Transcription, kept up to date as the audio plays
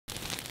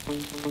All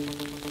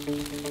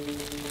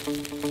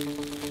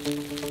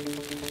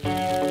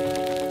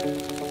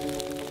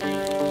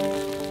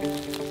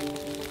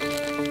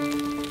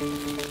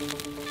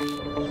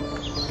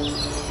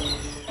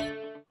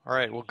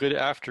right, well, good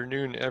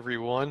afternoon,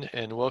 everyone,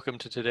 and welcome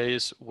to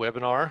today's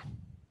webinar.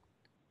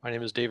 My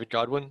name is David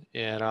Godwin,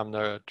 and I'm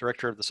the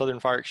director of the Southern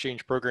Fire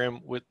Exchange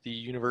Program with the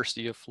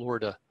University of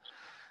Florida.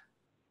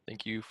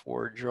 Thank you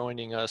for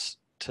joining us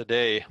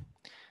today.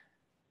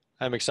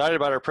 I'm excited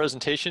about our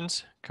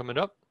presentations coming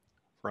up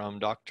from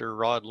Dr.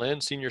 Rod Linn,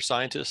 Senior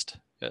Scientist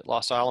at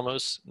Los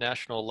Alamos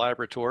National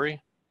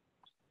Laboratory,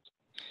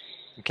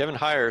 and Kevin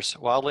Hiers,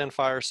 Wildland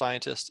Fire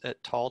Scientist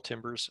at Tall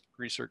Timbers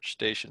Research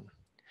Station.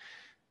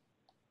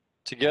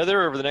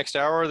 Together, over the next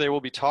hour, they will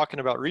be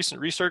talking about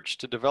recent research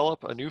to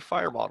develop a new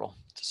fire model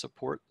to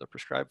support the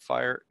prescribed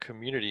fire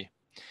community.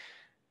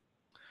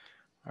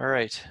 All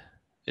right,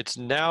 it's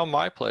now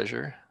my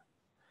pleasure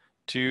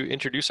to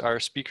introduce our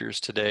speakers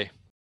today.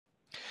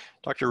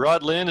 Dr.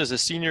 Rod Linn is a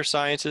senior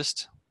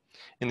scientist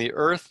in the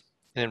Earth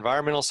and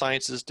Environmental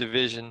Sciences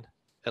Division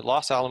at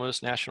Los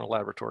Alamos National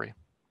Laboratory.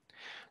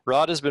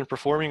 Rod has been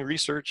performing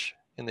research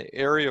in the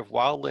area of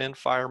wildland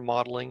fire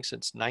modeling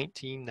since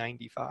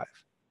 1995.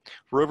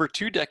 For over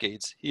 2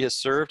 decades, he has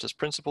served as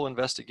principal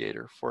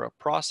investigator for a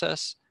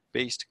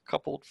process-based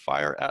coupled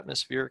fire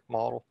atmospheric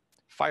model,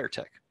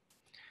 FIRETEC.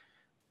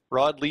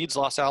 Rod leads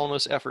Los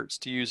Alamos efforts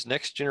to use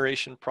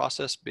next-generation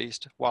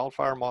process-based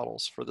wildfire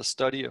models for the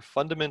study of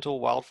fundamental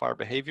wildfire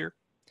behavior,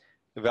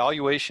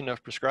 evaluation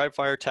of prescribed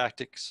fire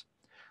tactics,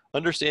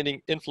 understanding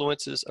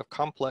influences of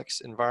complex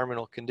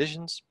environmental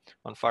conditions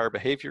on fire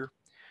behavior,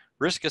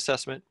 risk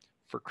assessment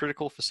for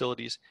critical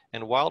facilities,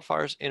 and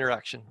wildfire's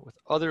interaction with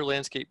other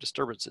landscape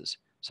disturbances,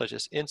 such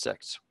as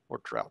insects or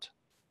drought.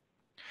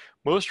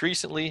 Most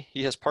recently,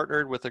 he has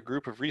partnered with a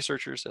group of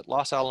researchers at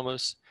Los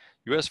Alamos,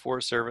 U.S.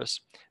 Forest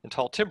Service, and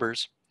Tall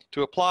Timbers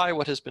to apply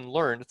what has been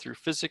learned through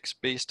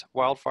physics-based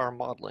wildfire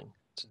modeling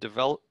to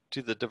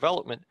the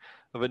development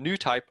of a new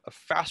type of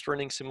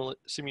fast-running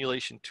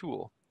simulation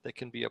tool that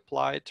can be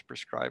applied to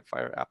prescribed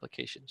fire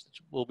applications that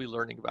we'll be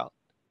learning about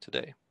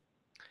today.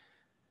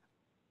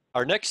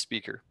 Our next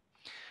speaker,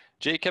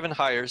 Kevin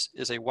Hiers,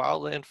 is a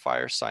wildland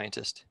fire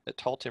scientist at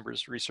Tall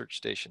Timbers Research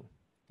Station,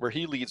 where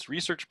he leads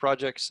research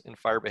projects in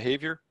fire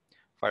behavior,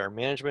 fire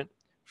management,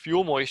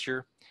 fuel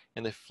moisture,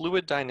 and the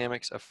fluid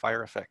dynamics of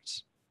fire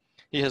effects.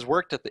 He has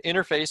worked at the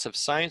interface of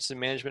science and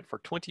management for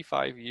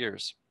 25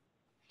 years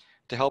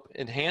to help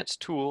enhance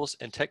tools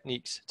and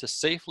techniques to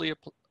safely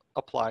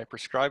apply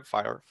prescribed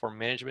fire for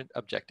management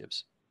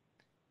objectives.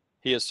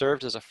 He has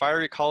served as a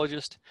fire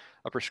ecologist,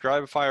 a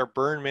prescribed fire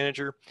burn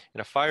manager, and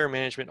a fire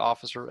management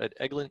officer at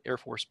Eglin Air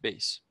Force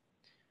Base,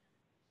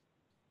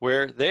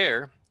 where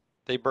they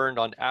burned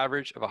on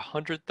average of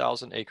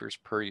 100,000 acres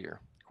per year.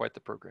 Quite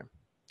the program.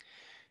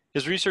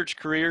 His research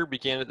career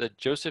began at the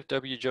Joseph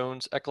W.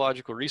 Jones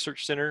Ecological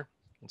Research Center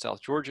in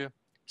South Georgia,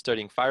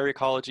 studying fire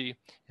ecology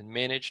and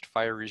managed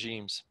fire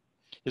regimes.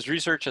 His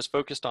research has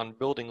focused on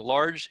building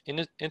large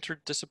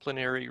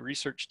interdisciplinary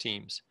research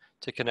teams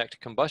to connect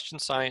combustion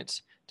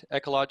science to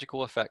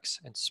ecological effects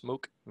and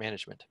smoke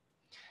management.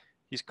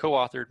 He's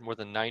co-authored more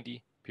than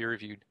 90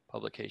 peer-reviewed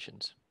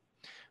publications.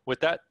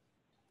 With that,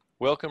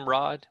 welcome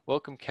Rod,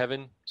 welcome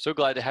Kevin. So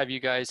glad to have you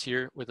guys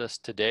here with us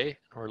today.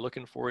 We're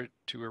looking forward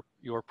to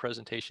your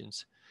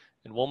presentations.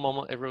 In one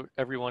moment,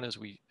 everyone, as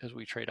we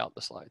trade out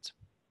the slides.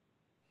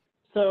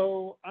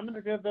 So I'm going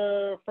to give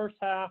the first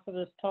half of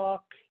this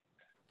talk,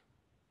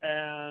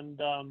 and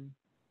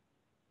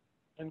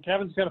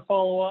Kevin's going to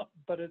follow up,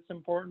 but it's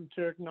important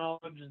to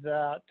acknowledge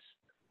that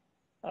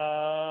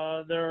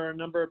there are a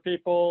number of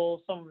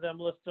people, some of them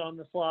listed on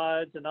the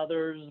slides, and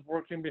others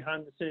working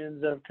behind the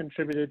scenes that have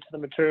contributed to the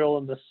material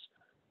in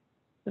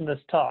this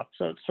talk.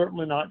 So it's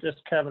certainly not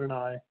just Kevin and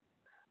I,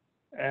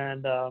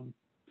 and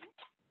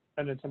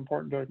it's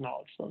important to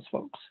acknowledge those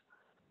folks.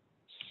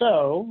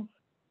 So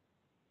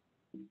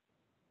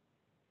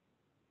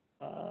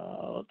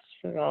let's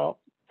figure out,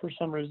 for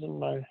some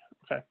reason,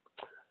 okay.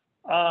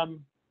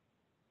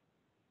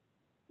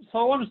 So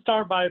I want to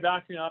start by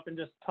backing up and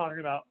just talking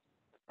about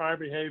fire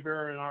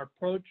behavior and our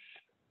approach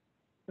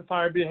to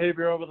fire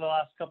behavior over the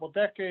last couple of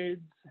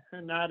decades,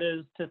 and that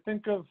is to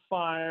think of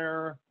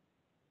fire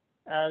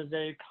as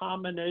a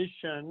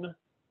combination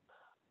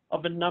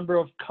of a number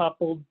of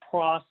coupled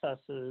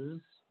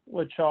processes,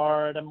 which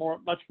are at a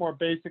much more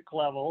basic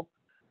level.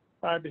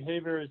 Fire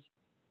behavior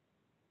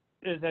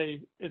is a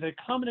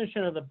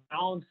combination of the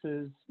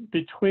balances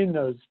between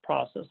those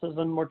processes,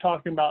 and we're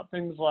talking about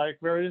things like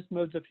various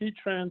modes of heat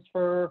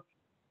transfer,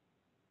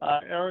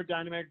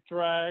 aerodynamic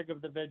drag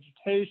of the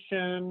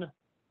vegetation,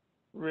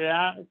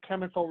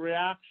 chemical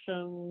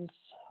reactions,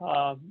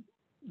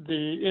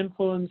 the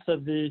influence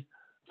of the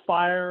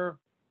fire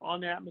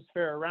on the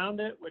atmosphere around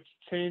it, which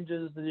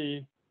changes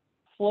the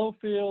flow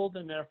field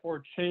and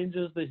therefore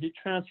changes the heat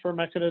transfer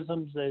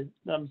mechanisms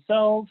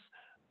themselves,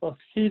 both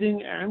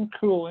heating and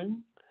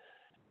cooling.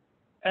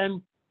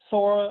 And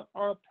so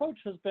our approach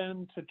has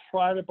been to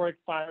try to break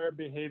fire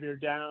behavior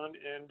down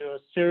into a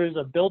series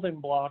of building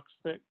blocks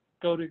that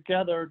go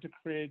together to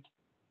create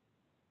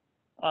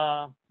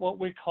what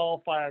we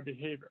call fire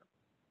behavior.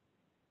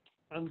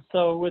 And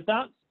so with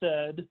that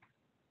said,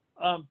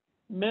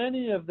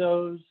 many of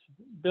those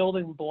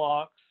building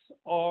blocks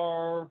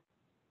are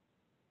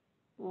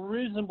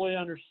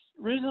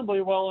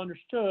reasonably well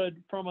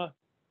understood from a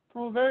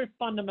very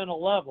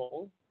fundamental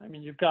level. I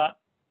mean, you've got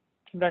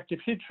convective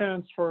heat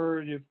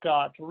transfer, you've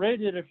got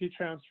radiative heat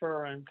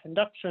transfer and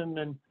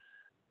conduction,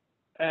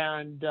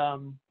 and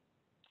there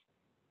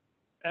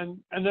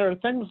are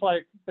things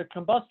like the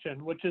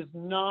combustion, which is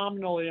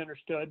nominally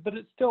understood, but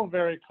it's still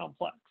very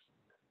complex.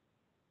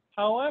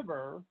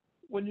 However,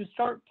 when you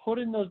start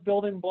putting those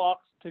building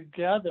blocks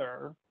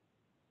together,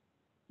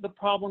 the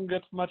problem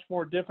gets much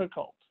more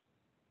difficult.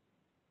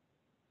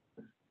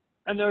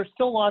 And there are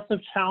still lots of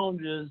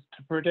challenges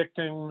to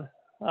predicting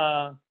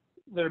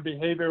their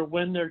behavior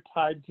when they're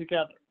tied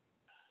together.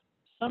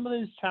 Some of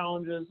these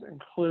challenges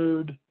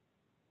include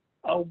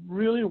a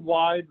really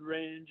wide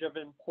range of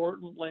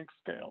important length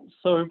scales.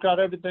 So we've got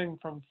everything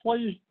from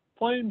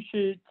flame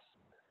sheets,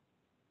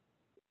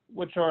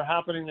 which are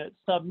happening at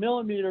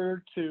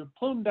sub-millimeter, to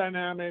plume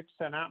dynamics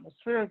and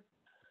atmospheric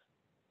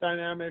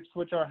dynamics,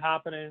 which are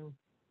happening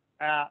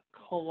at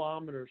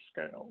kilometer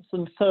scales.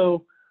 And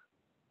so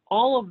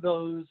all of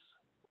those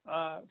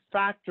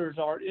factors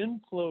are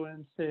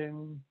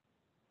influencing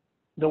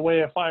the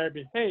way a fire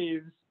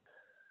behaves.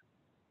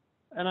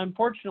 And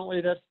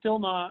unfortunately, that's still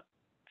not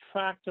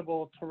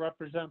tractable to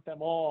represent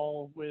them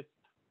all with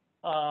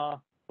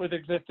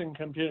existing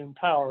computing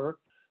power.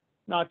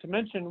 Not to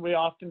mention, we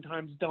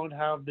oftentimes don't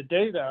have the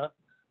data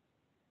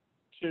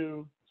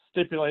to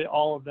stipulate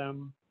all of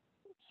them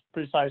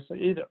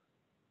precisely either.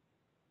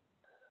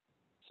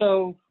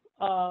 So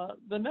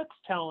the next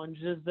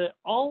challenge is that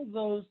all of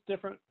those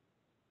different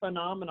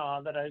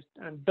phenomena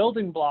and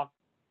building block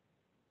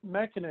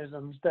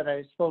mechanisms that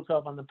I spoke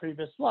of on the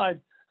previous slide,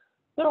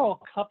 they're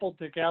all coupled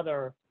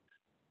together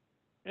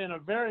in a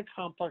very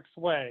complex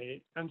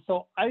way. And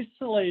so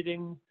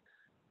isolating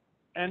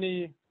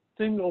any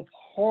single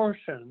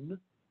portion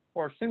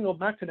or single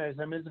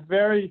mechanism is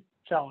very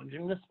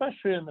challenging,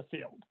 especially in the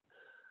field,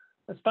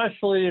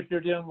 especially if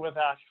you're dealing with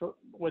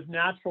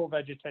natural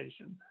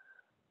vegetation.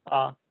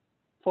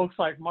 Folks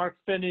like Mark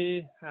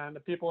Finney and the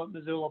people at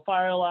Missoula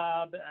Fire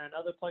Lab and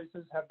other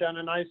places have done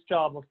a nice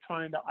job of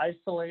trying to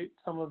isolate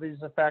some of these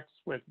effects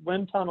with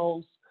wind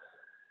tunnels.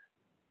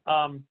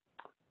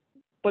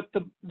 But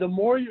the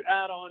more you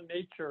add on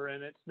nature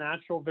and its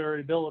natural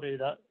variability,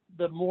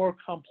 the more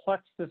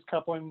complex this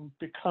coupling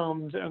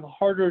becomes and the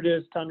harder it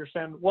is to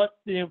understand what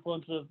the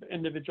influence of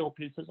individual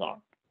pieces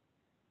are.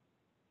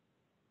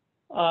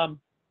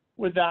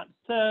 With that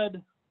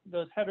said,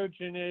 those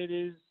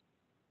heterogeneities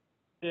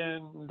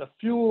in the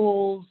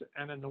fuels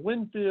and in the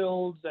wind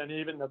fields and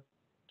even the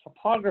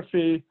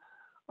topography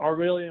are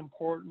really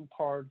important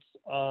parts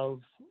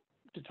of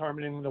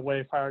determining the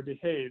way fire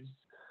behaves.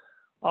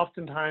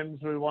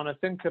 Oftentimes we want to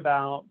think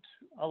about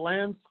a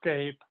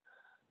landscape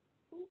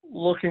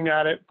looking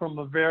at it from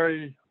a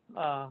very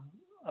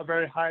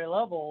high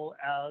level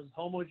as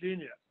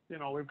homogeneous. You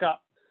know, we've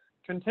got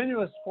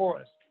continuous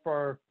forest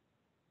for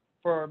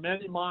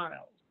many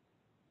miles,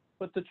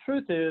 but the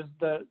truth is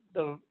that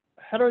the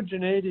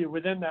heterogeneity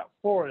within that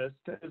forest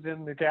is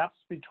in the gaps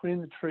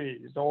between the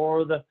trees,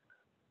 or the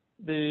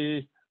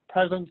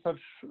presence of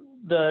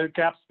the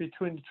gaps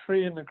between the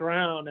tree and the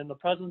ground, and the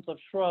presence of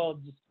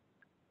shrubs.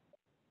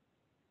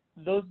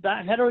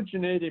 That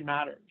heterogeneity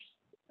matters,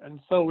 and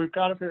so we've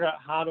got to figure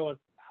out how to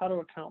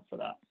account for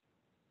that.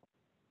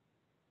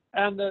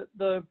 And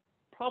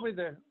probably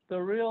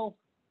the real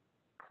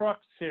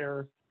crux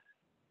here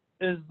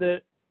is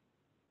that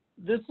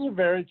this is a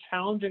very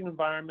challenging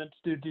environment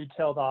to do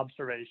detailed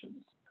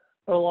observations.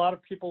 There are a lot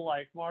of people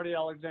like Marty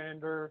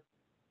Alexander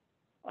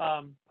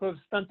who have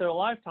spent their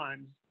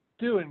lifetimes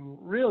doing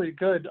really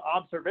good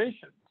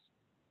observations.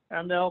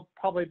 And they'll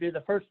probably be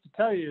the first to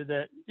tell you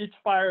that each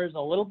fire is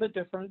a little bit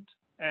different,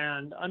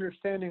 and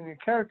understanding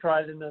and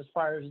characterizing those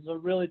fires is a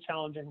really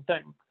challenging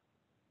thing.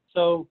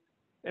 So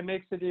it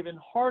makes it even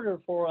harder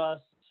for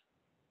us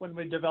when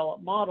we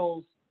develop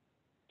models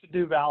to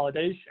do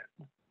validation,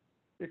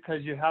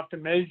 because you have to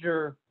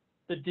measure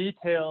the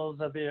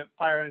details of the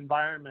fire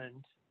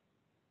environment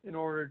in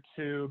order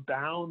to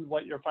bound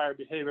what your fire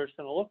behavior is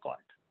going to look like.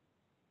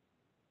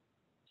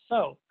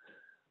 So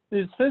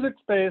these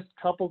physics-based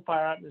coupled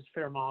fire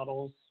atmosphere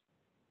models,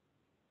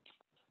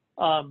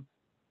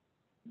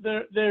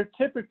 they're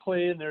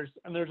typically, and there's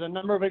a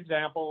number of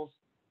examples,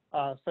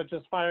 such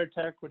as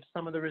FIRETEC, which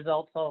some of the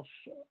results I'll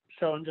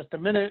show in just a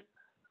minute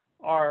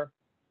are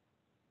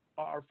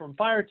from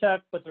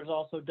FIRETEC, but there's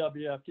also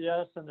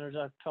WFDS, and there's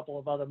a couple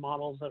of other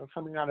models that are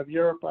coming out of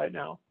Europe right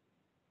now.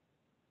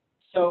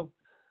 So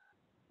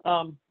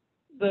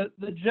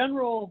the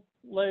general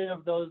lay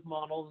of those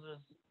models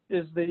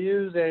is they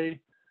use a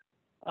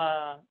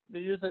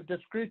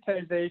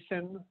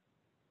discretization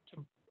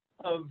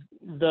of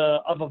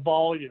a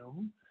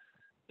volume.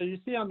 So you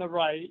see on the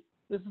right,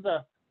 this is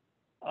a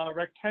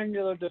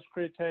rectangular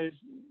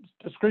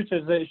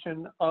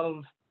discretization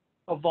of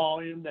a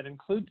volume that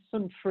includes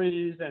some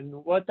trees. And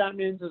what that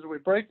means is we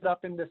break it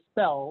up into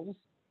cells,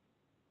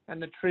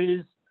 and the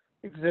trees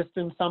exist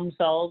in some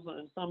cells, and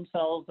in some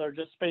cells are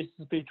just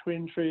spaces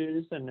between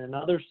trees, and in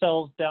other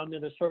cells down to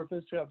the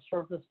surface, you have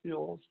surface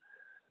fuels.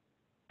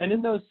 And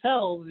in those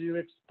cells, you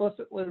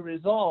explicitly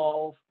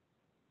resolve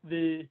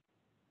the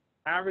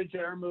average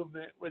air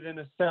movement within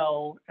a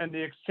cell and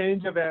the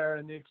exchange of air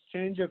and the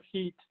exchange of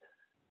heat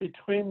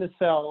between the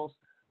cells,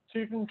 so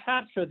you can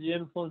capture the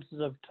influences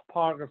of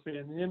topography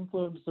and the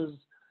influences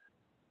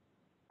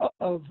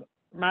of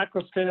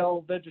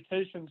macroscale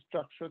vegetation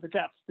structure, the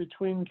gaps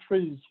between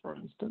trees, for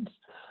instance.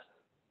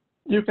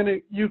 You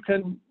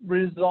can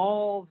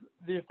resolve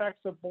the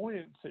effects of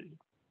buoyancy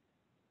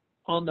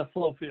on the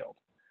flow field.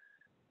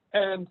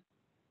 And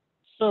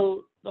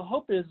so the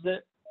hope is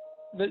that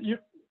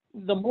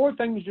the more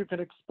things you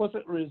can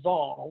explicitly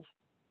resolve,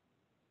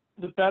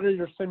 the better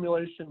your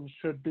simulation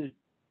should be.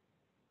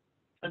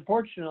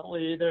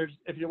 Unfortunately,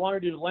 if you want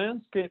to do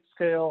landscape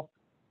scale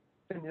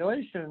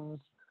simulations,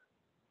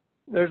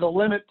 there's a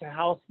limit to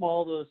how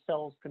small those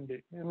cells can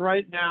be. And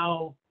right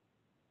now,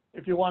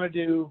 if you want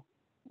to do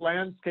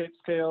landscape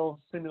scale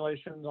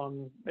simulations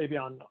maybe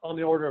on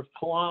the order of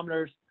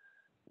kilometers,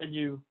 then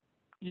you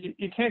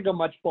can't go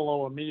much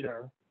below a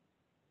meter.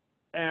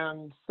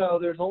 And so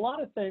there's a lot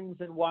of things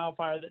in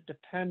wildfire that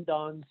depend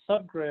on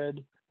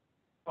subgrid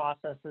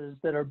processes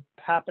that are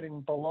happening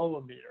below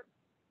a meter.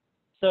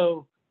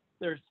 So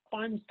there's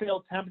fine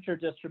scale temperature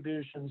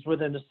distributions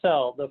within a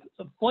cell. The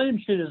flame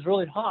sheet is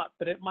really hot,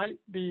 but it might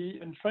be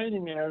in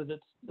training air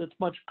that's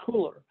much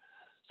cooler.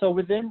 So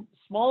within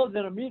smaller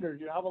than a meter,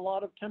 you have a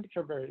lot of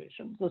temperature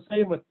variations. The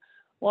same with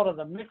a lot of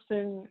the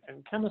mixing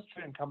and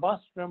chemistry and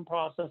combustion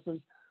processes.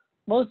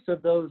 Most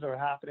of those are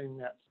happening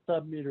at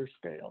sub-meter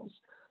scales.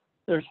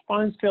 There's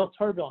fine scale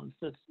turbulence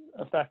that's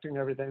affecting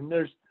everything.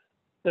 There's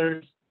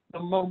the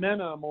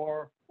momentum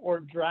or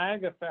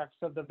drag effects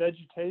of the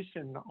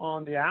vegetation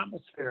on the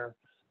atmosphere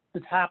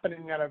that's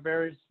happening at a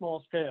very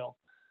small scale,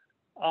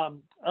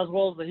 as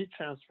well as the heat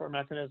transfer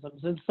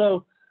mechanisms. And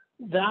so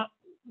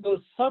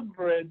those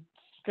subgrid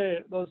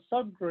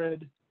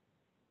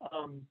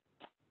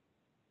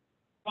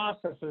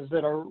processes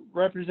that are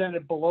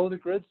represented below the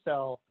grid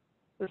cell,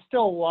 there's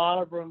still a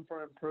lot of room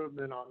for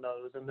improvement on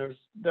those. And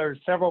there's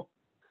several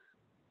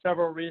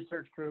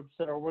research groups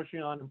that are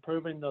working on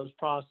improving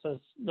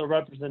the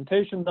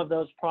representations of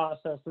those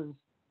processes.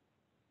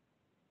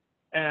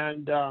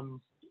 And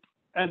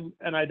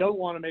I don't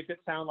want to make it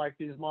sound like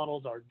these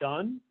models are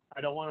done.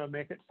 I don't want to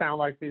make it sound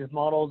like these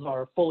models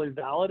are fully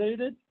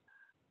validated.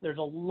 There's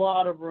a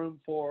lot of room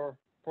for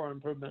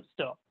improvement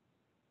still.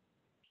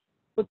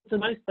 But the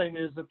nice thing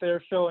is that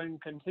they're showing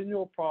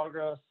continual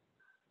progress,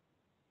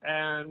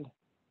 and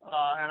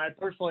I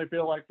personally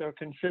feel like they're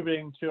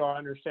contributing to our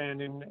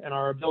understanding and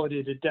our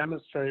ability to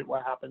demonstrate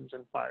what happens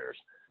in fires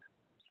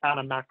at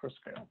a macro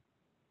scale.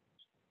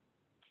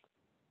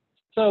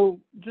 So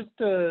just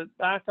to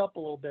back up a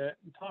little bit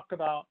and talk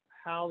about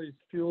how these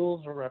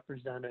fuels are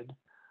represented.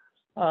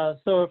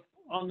 So if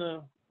on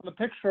the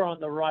picture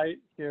on the right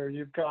here,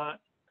 you've got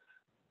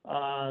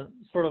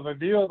sort of a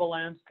view of the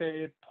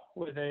landscape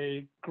with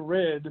a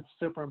grid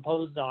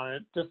superimposed on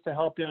it, just to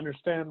help you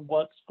understand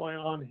what's going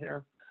on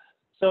here.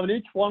 So in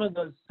each one of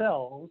those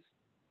cells,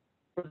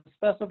 for the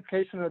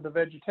specification of the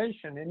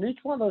vegetation, in each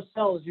one of those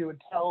cells, you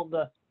would tell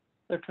the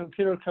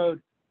computer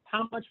code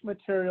how much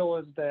material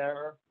is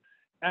there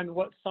and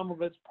what some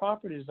of its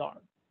properties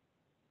are.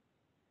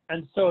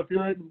 And so if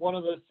you're in one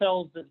of those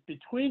cells that's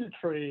between a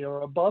tree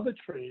or above a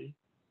tree,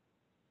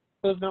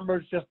 those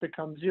numbers just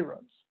become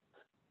zeros.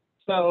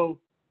 So,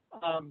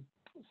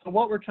 so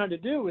what we're trying to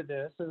do with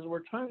this is we're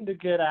trying to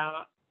get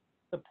at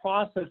the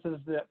processes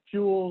that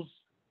fuels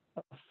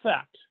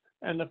affect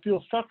and the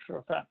fuel structure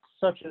effects,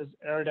 such as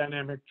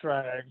aerodynamic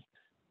drag,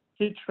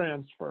 heat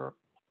transfer,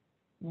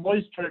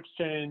 moisture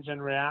exchange,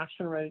 and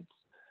reaction rates.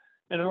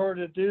 In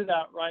order to do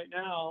that right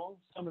now,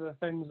 some of the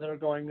things that are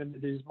going into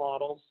these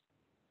models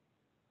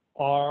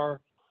are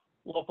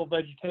local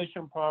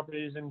vegetation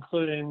properties,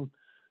 including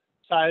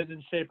size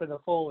and shape of the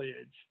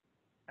foliage.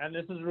 And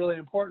this is really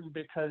important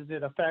because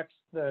it affects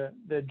the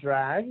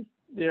drag,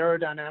 the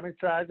aerodynamic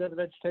drag of the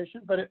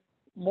vegetation, but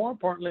more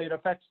importantly, it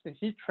affects the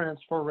heat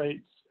transfer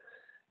rates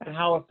and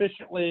how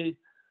efficiently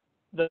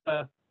the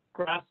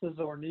grasses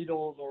or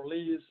needles or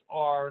leaves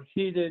are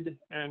heated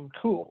and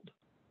cooled.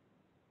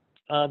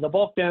 The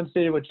bulk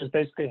density, which is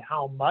basically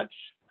how much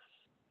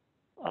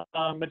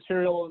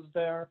material is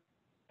there,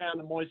 and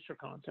the moisture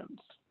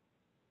contents.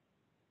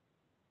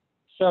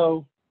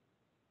 So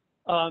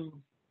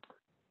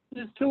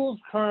these tools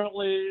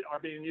currently are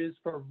being used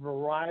for a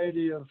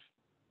variety of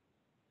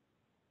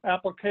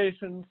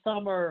applications.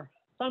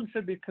 Some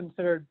should be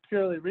considered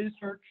purely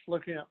research,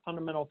 looking at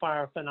fundamental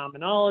fire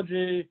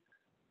phenomenology,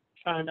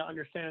 trying to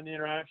understand the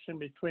interaction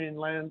between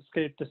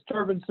landscape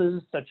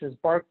disturbances such as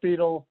bark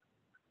beetle,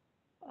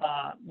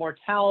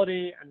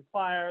 mortality and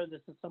fire. This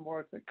is some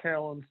work that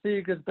Carolyn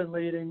Sieg has been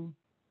leading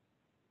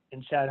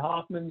and Chad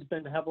Hoffman's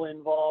been heavily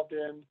involved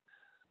in.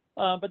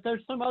 But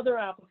there's some other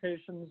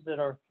applications that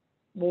are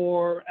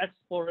more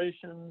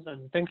explorations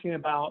and thinking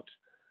about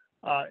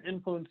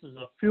influences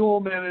of fuel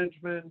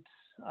management.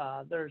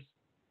 There's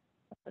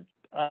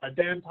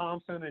Dan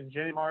Thompson and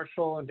Jenny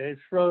Marshall and Dave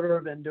Schroeder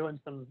have been doing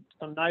some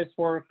nice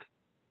work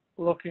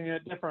looking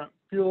at different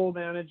fuel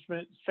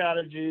management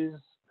strategies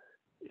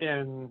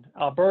in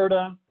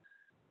Alberta.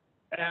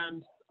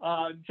 And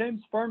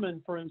James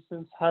Furman, for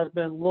instance, has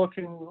been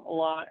looking a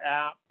lot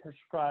at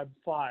prescribed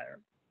fire.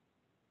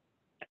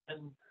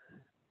 And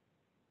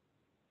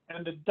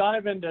to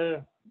dive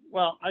into,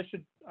 well, I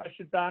should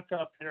back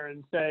up here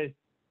and say,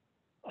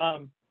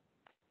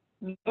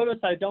 notice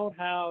I don't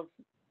have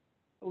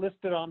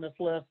listed on this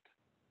list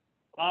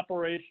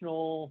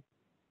operational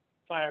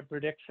fire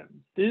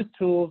predictions. These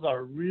tools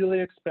are really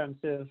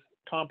expensive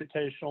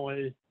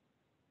computationally.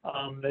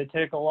 They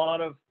take a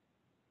lot of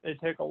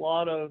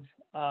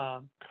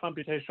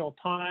computational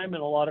time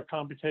and a lot of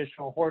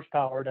computational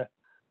horsepower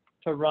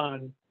to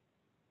run,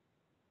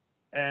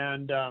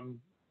 and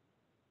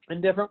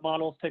different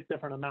models take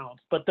different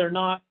amounts, but they're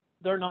not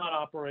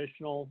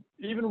operational.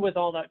 Even with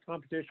all that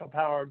computational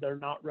power, they're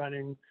not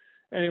running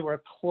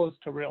anywhere close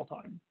to real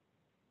time.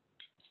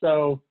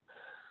 So,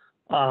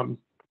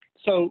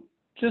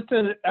 just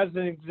as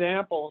an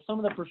example, some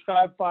of the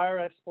prescribed fire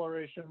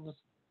explorations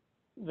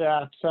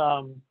that,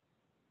 oh,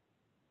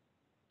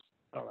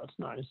 that's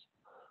nice.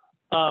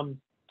 Some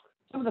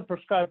of the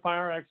prescribed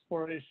fire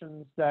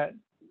explorations that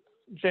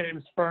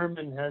James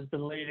Furman has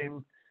been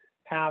leading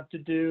have to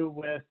do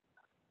with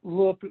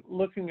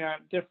looking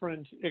at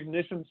different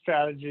ignition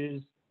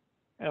strategies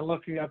and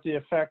looking at the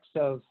effects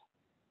of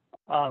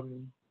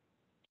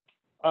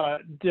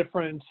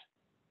different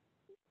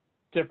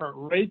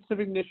rates of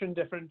ignition,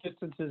 different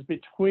distances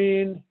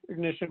between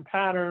ignition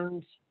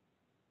patterns,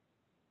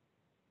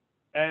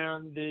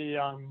 and the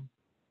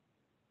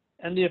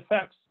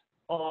effects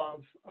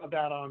of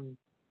that on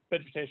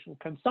vegetation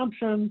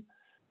consumption,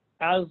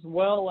 as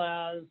well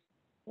as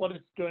what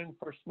it's doing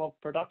for smoke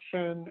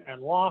production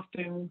and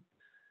lofting,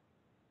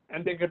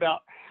 and think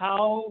about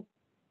how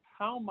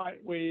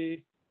might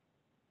we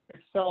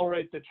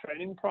accelerate the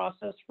training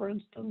process, for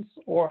instance,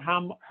 or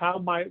how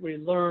might we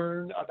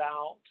learn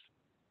about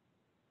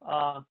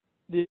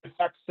the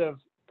effects of,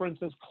 for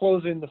instance,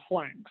 closing the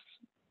flanks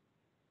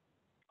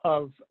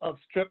of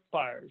strip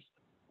fires,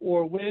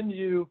 or when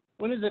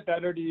is it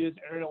better to use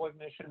aerial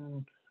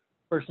ignition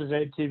versus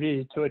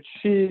ATV to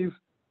achieve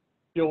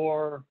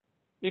your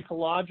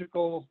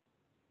ecological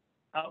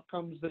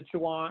outcomes that you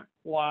want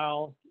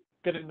while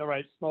getting the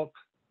right smoke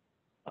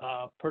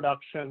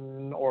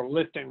production, or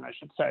lifting, I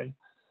should say.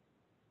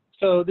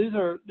 So these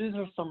are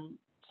some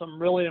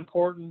really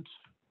important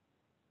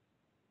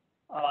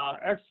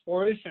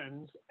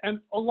explorations,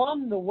 and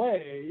along the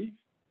way,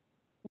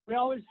 we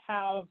always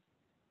have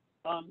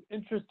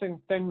interesting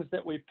things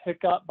that we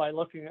pick up by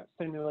looking at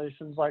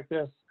simulations like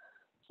this.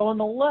 So on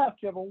the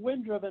left, you have a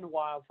wind-driven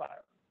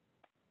wildfire,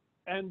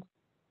 and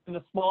in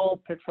the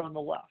small picture on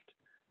the left.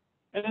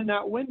 And in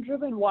that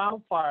wind-driven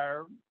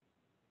wildfire,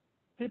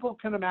 people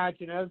can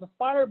imagine as the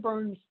fire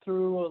burns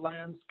through a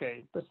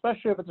landscape,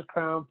 especially if it's a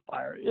crown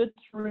fire, it's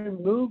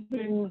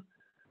removing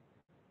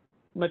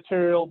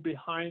material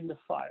behind the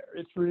fire.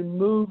 It's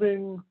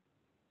removing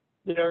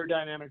the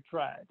aerodynamic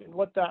drag. And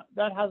what that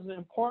has an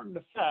important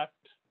effect.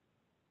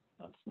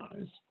 That's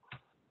nice.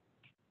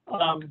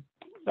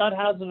 That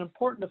has an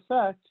important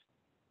effect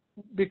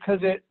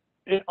because it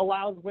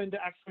allows wind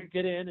to actually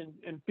get in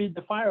and feed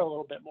the fire a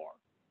little bit more.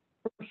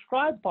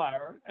 Prescribed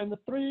fire, and the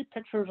three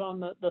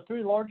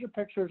larger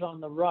pictures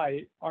on the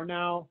right are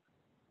now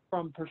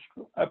from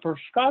a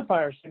prescribed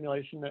fire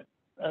simulation that,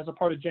 as a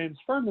part of James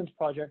Furman's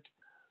project,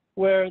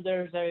 where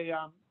there's a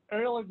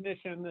aerial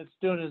ignition that's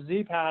doing a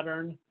Z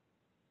pattern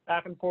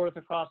back and forth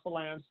across the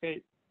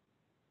landscape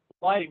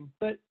lighting.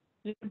 But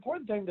the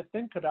important thing to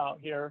think about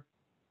here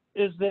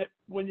is that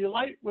when you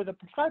light with a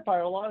prescribed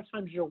fire, a lot of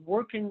times you're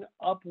working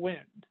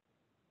upwind.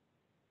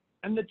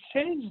 And the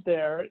change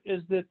there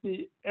is that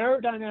the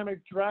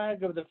aerodynamic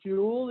drag of the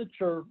fuel that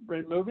you're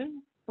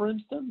removing, for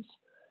instance,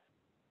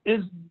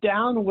 is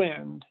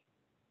downwind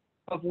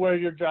of where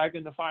you're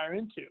dragging the fire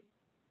into.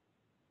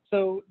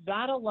 So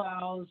that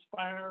allows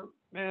fire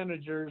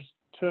managers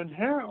to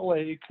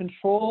inherently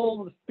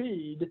control the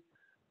speed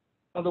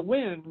of the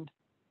wind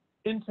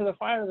into the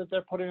fire that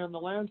they're putting on the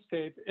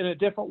landscape in a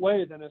different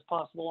way than is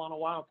possible on a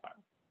wildfire.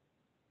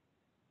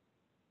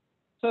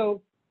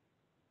 So,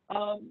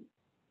 a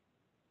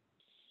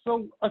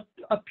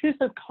piece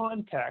of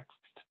context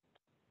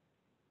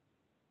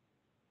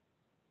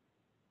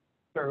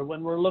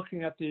when we're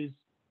looking at the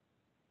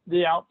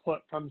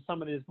output from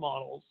some of these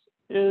models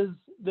is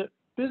that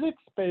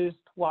physics-based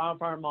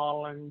wildfire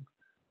modeling,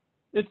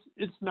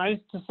 it's nice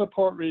to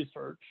support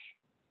research,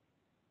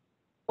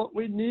 but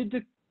we need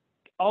to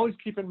always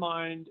keep in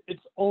mind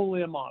it's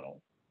only a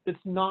model. It's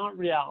not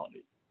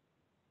reality.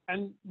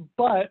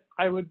 But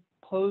I would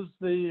pose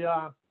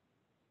the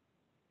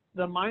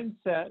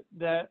mindset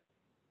that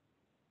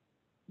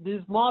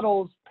these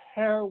models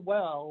pair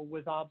well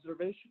with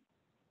observation.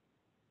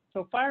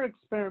 So fire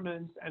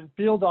experiments and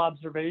field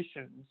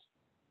observations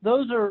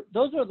those are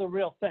the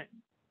real thing.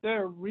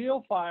 They're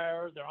real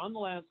fire, they're on the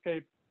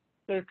landscape,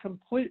 they're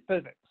complete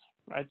physics,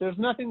 right? There's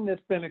nothing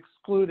that's been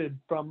excluded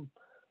from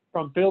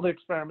field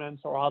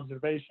experiments or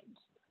observations,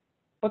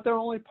 but they're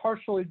only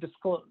partially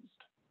disclosed.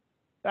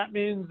 That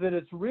means that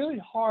it's really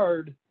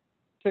hard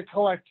to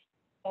collect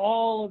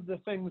all of the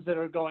things that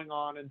are going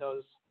on in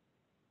those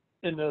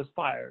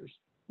fires,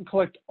 and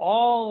collect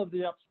all of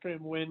the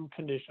upstream wind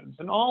conditions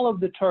and all of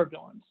the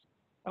turbulence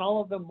and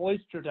all of the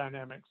moisture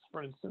dynamics,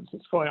 for instance,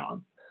 that's going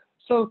on.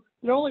 So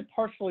they're only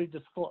partially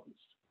disclosed.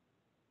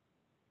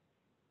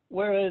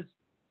 Whereas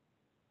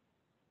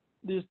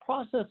these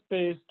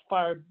process-based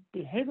fire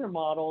behavior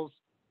models,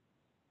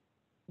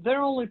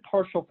 they're only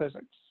partial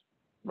physics,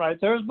 right?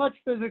 They're as much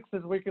physics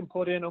as we can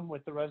put in them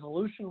with the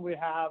resolution we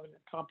have and the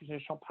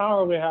computational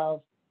power we have,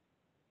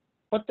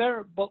 but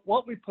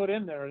what we put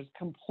in there is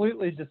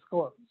completely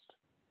disclosed.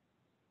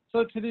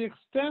 So to the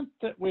extent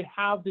that we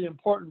have the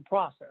important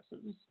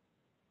processes,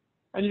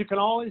 and you can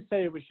always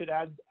say we should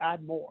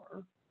add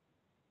more,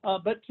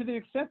 but to the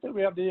extent that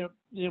we have the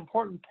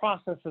important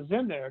processes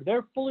in there,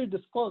 they're fully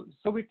disclosed.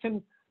 So we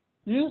can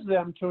use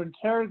them to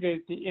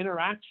interrogate the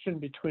interaction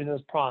between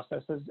those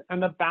processes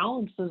and the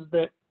balances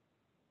that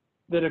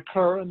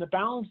occur and the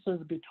balances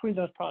between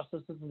those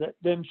processes that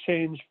then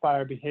change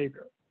fire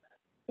behavior.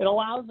 It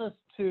allows us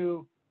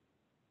to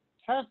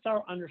test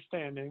our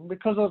understanding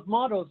because those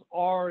models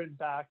are in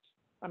fact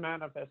a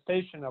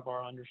manifestation of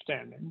our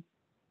understanding.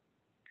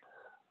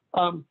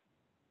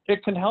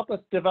 It can help us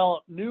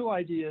develop new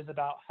ideas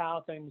about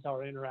how things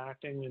are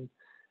interacting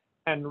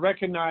and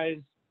recognize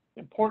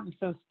important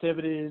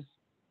sensitivities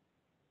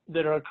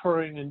that are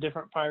occurring in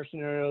different fire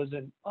scenarios.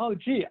 And, oh,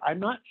 gee, I'm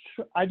not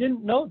sure, I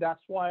didn't know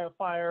that's why a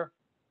fire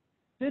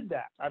did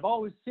that. I've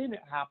always seen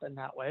it happen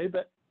that way,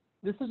 but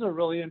this is a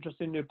really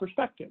interesting new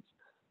perspective.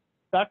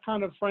 That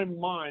kind of frame of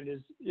mind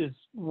is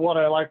what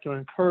I like to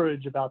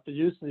encourage about the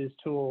use of these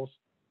tools.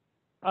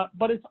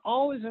 But it's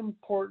always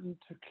important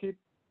to keep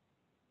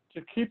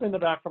in the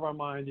back of our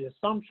mind the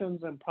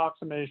assumptions and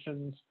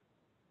approximations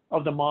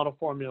of the model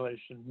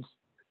formulations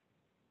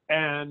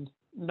and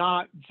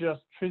not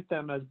just treat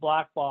them as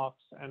black box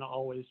and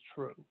always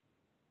true.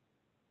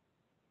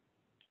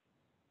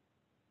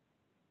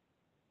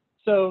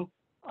 So,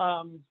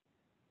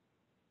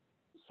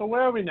 so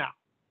where are we now?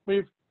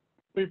 We've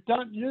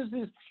used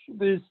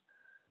these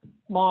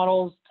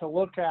models to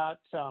look at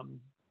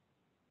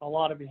a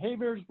lot of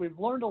behaviors. We've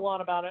learned a lot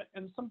about it,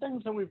 and some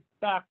things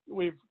that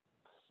we've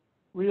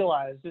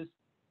realized is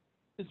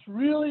it's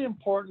really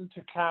important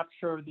to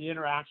capture the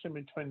interaction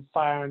between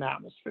fire and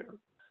atmosphere.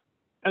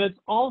 And it's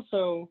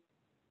also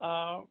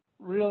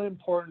really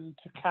important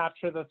to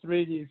capture the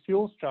 3D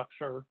fuel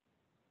structure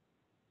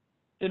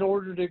in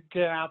order to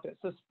get at this,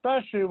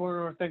 especially when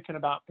we're thinking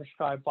about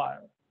prescribed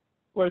fire,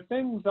 where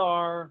things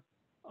are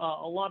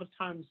a lot of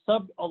times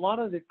a lot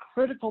of the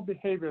critical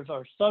behaviors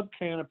are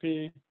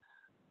sub-canopy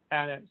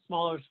and at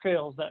smaller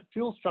scales. That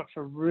fuel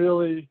structure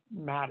really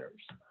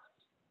matters.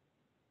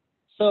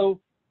 So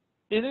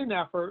in an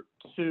effort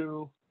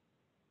to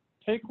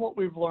take what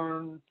we've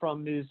learned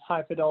from these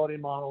high fidelity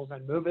models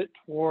and move it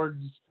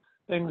towards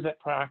things that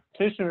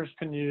practitioners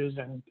can use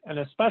and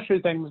especially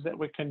things that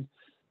we can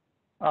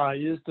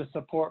use to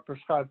support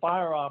prescribed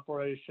fire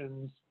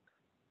operations,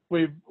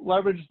 we've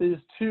leveraged these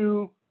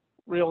two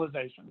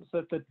realizations,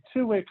 that the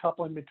two-way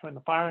coupling between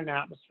the fire and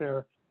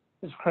atmosphere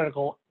is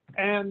critical,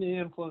 and the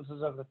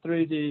influences of the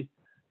 3D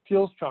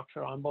fuel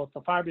structure on both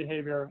the fire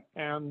behavior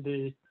and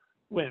the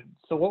wind.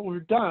 So what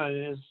we've done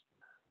is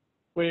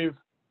we've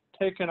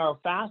taken our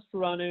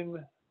fast-running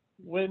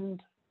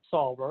wind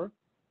solver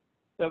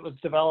that was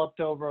developed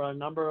over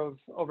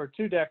over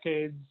 2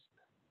 decades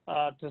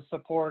to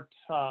support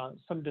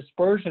some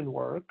dispersion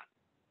work,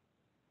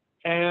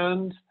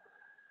 and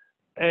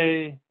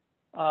a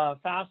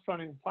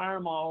fast-running fire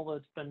model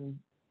that's been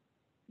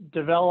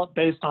developed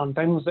based on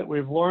things that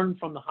we've learned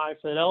from the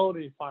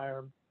high-fidelity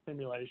fire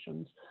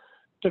simulations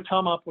to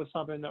come up with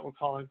something that we're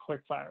calling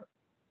QUIC-Fire.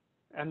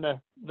 And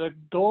the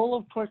goal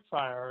of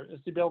QUIC-Fire is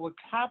to be able to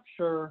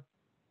capture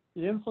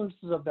the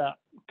influences of that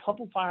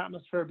coupled fire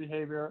atmosphere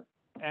behavior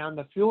and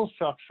the fuel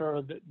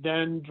structure that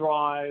then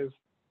drive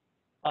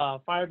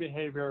fire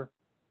behavior,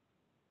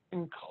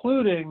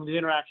 including the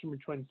interaction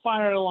between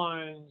fire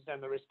lines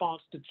and the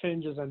response to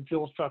changes in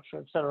fuel structure,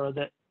 et cetera,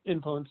 that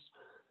influence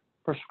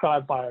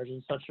prescribed fires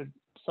in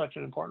such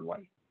an important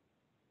way.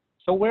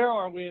 So where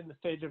are we in the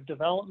stage of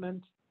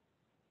development?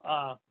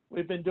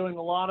 We've been doing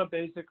a lot of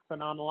basic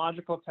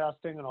phenomenological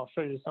testing, and I'll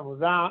show you some of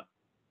that.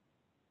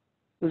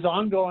 There's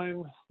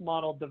ongoing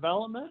model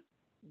development.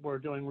 We're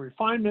doing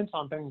refinements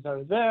on things that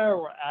are there.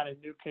 We're adding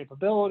new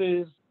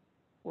capabilities.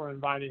 We're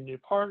inviting new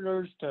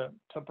partners to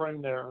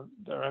bring their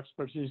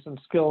expertise and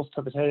skills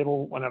to the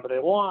table whenever they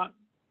want.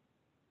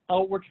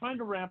 We're trying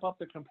to ramp up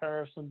the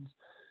comparisons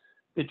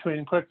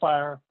between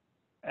QUIC-Fire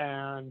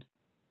and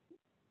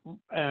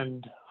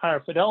higher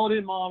fidelity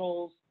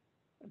models,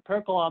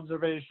 empirical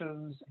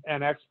observations,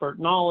 and expert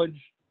knowledge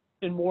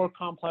in more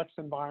complex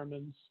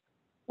environments.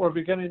 We're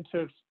beginning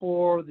to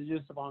explore the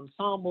use of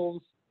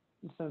ensembles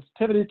and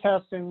sensitivity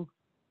testing,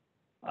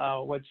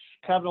 which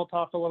Kevin will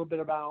talk a little bit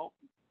about.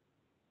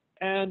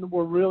 And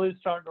we're really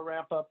starting to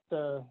ramp up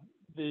the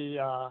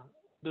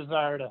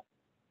desire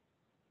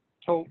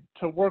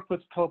to work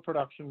with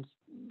co-production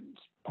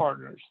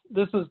partners.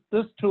 This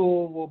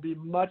tool will be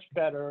much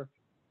better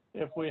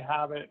if we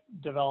have it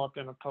developed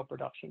in a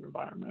co-production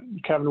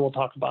environment. Kevin will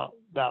talk about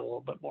that a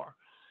little bit more.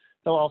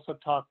 He'll also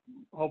talk,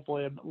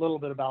 hopefully, a little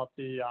bit about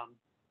the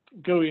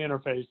GUI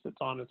interface that's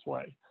on its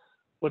way,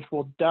 which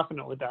will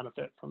definitely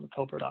benefit from the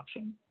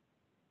co-production.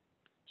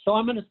 So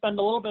I'm going to spend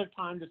a little bit of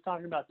time just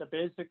talking about the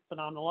basic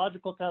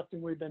phenomenological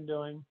testing we've been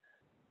doing.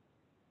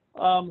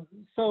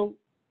 So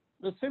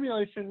the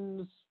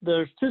simulations,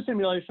 there's two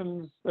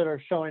simulations that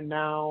are showing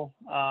now.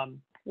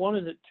 One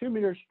is at 2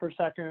 meters per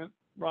second,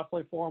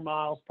 roughly 4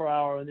 miles per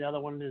hour, and the other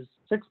one is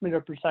 6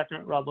 meters per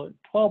second, roughly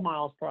 12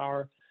 miles per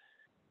hour.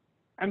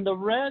 And the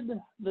red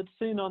that's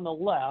seen on the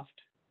left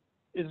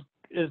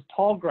is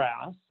tall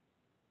grass,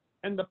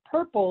 and the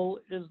purple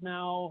is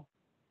now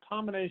a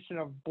combination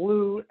of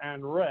blue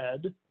and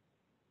red.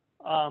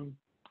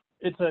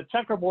 It's a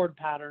checkerboard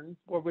pattern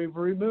where we've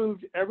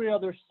removed every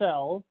other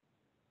cell,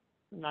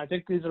 and I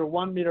think these are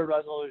 1 meter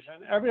resolution.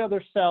 Every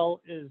other cell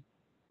is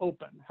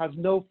open, has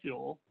no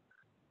fuel,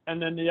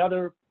 and then the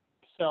other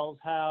cells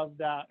have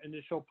that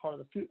initial part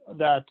of the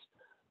that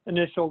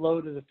initial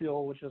load of the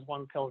fuel, which is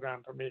 1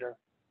 kilogram per meter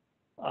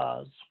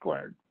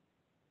squared.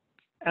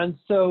 And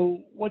so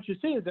what you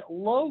see is at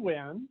low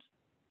wind,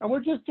 and we're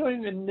just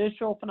doing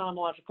initial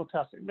phenomenological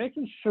testing,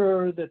 making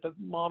sure that the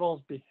model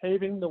is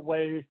behaving the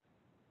way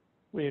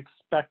we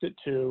expect it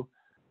to.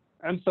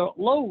 And so at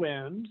low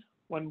wind,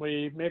 when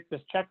we make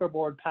this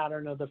checkerboard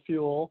pattern of the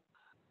fuel,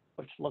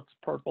 which looks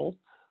purple,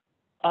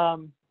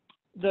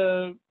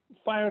 the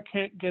fire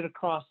can't get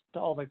across to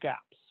all the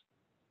gaps.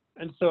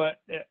 And so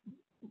it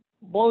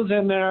blows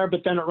in there,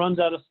 but then it runs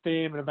out of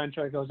steam and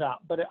eventually goes out.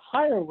 But at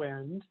higher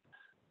wind,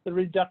 the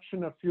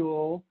reduction of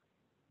fuel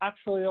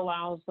actually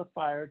allows the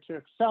fire to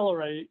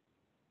accelerate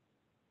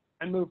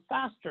and move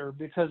faster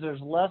because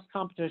there's less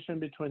competition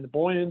between the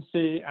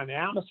buoyancy and the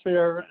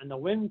atmosphere, and the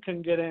wind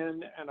can get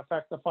in and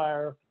affect the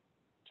fire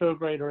to a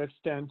greater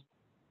extent.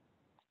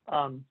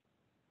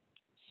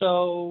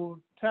 So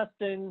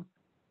testing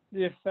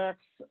the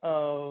effects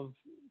of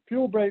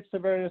fuel breaks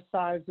of various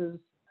sizes,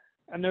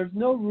 and there's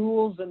no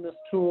rules in this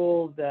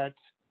tool that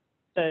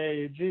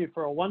say, gee,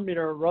 for a 1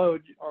 meter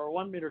road or a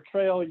 1 meter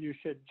trail, you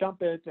should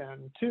jump it,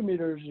 and 2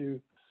 meters,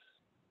 you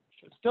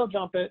should still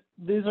jump it.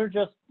 These are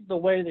just the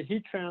way the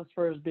heat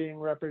transfer is being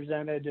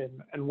represented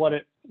and what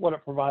it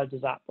provides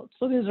as output.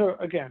 So these are,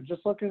 again,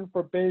 just looking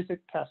for basic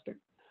testing.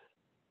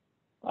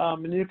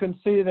 And you can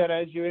see that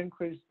as you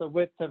increase the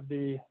width of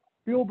the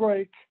fuel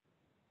break,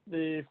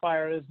 the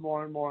fire is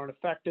more and more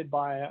affected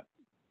by it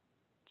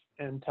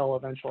until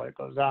eventually it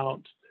goes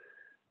out.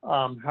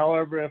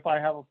 However, if I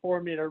have a 4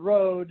 meter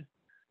road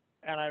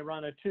and I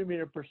run a 2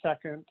 meter per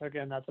second,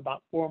 again, that's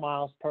about 4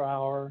 miles per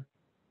hour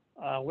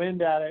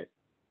wind at it,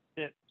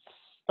 it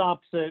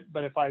stops it.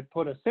 But if I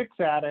put a 6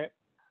 at it,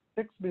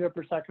 6 meter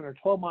per second or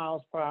 12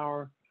 miles per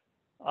hour,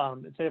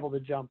 it's able to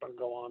jump and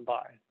go on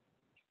by.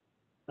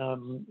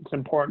 It's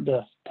important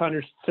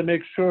to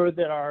make sure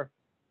that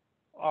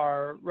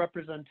our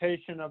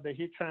representation of the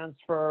heat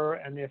transfer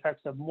and the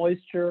effects of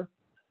moisture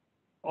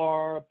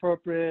are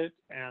appropriate.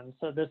 And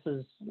so this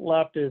is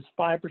left is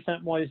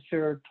 5%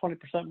 moisture,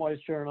 20%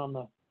 moisture, and on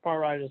the far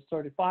right is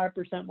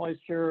 35%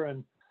 moisture,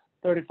 and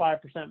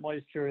 35%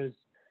 moisture is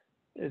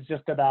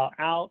just about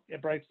out.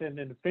 It breaks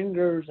into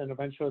fingers, and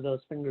eventually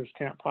those fingers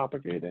can't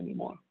propagate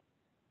anymore.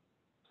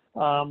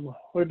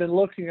 We've been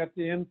looking at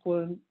the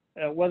influence,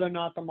 whether or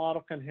not the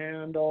model can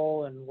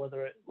handle, and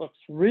whether it looks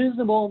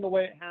reasonable in the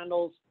way it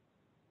handles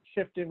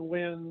shifting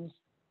winds.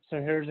 So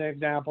here's an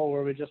example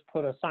where we just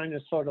put a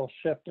sinusoidal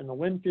shift in the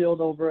wind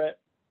field over it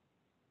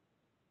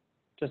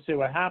to see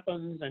what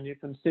happens. And you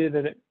can see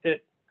that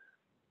it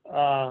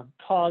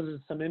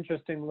causes some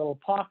interesting little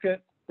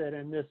pockets that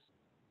in this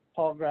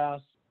tall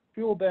grass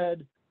fuel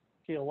bed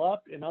heal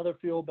up. In other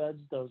fuel beds,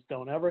 those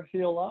don't ever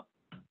heal up.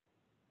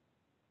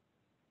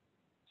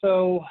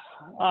 So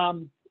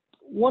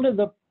one of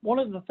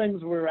the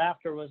things we were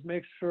after was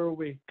make sure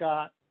we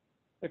got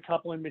the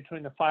coupling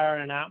between the fire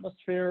and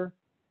atmosphere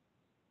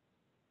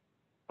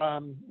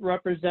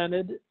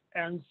represented.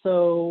 And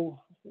so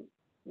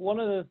one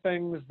of the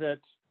things that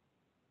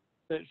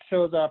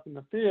shows up in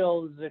the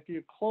field is if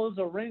you close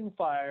a ring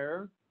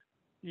fire,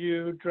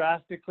 you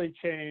drastically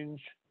change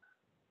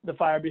the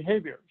fire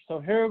behavior. So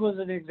here was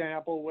an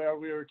example where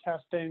we were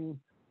testing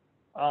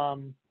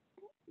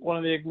one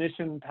of the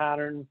ignition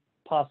pattern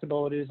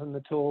possibilities in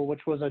the tool,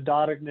 which was a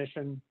dot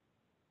ignition.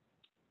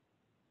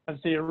 And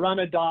so you run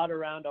a dot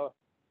around a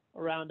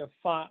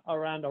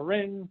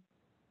ring,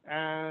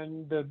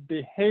 and the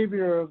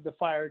behavior of the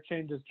fire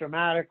changes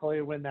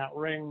dramatically when that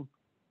ring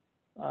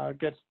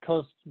gets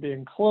close to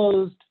being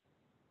closed.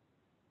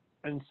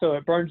 And so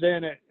it burns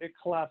in, it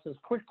collapses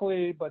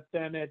quickly, but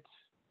then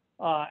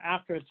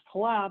after it's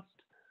collapsed,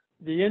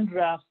 the in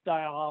drafts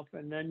die off,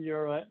 and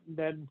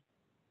then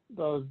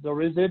the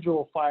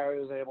residual fire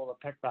is able to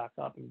pick back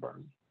up and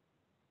burn.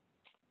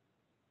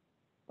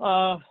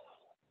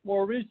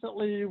 More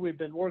recently, we've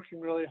been working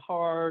really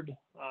hard.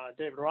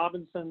 David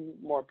Robinson,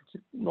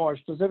 more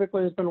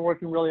specifically, has been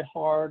working really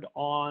hard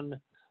on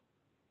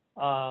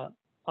the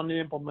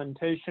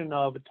implementation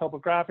of a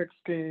topographic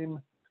scheme.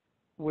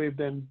 We've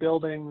been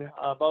building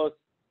both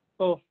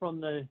from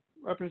the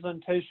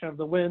representation of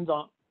the winds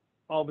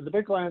over the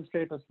big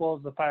landscape, as well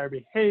as the fire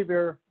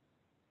behavior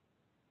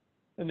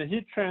and the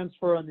heat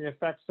transfer and the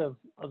effects of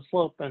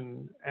slope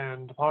and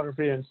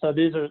topography. And so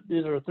these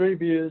are three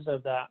views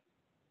of that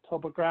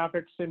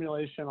topographic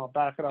simulation. I'll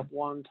back it up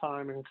one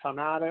time and come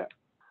at it.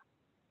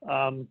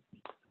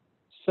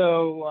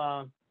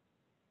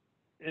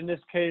 In this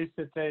case,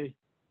 it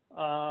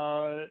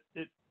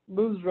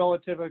moves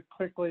relatively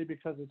quickly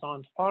because it's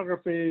on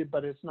topography,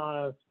 but it's not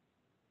a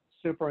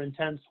super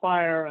intense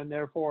fire, and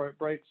therefore it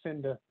breaks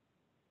into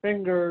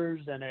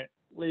fingers and it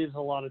leaves a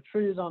lot of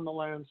trees on the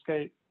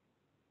landscape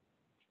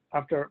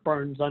after it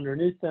burns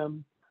underneath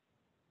them.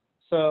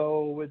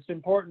 So it's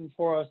important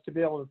for us to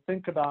be able to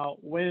think about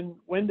when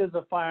does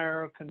a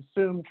fire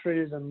consume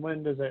trees and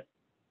when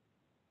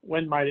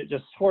might it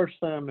just scorch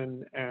them,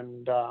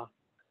 and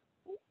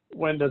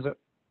when does it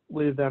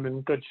leave them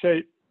in good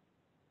shape.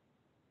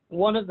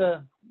 One of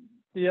the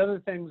other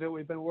things that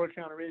we've been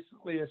working on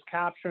recently is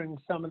capturing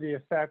some of the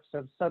effects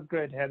of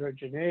subgrid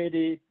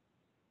heterogeneity.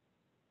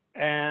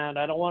 And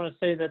I don't want to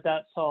say that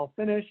that's all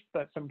finished,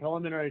 but some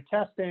preliminary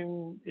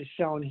testing is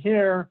shown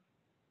here.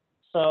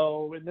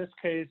 So in this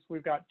case,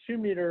 we've got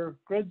 2-meter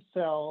grid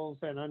cells,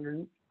 and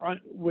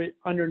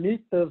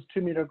underneath those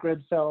 2-meter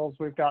grid cells,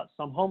 we've got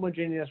some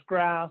homogeneous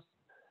grass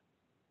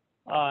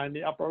in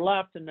the upper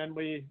left, and then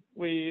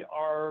we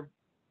are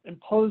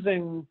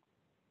imposing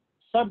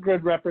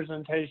subgrid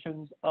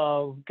representations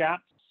of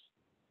gaps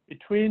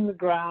between the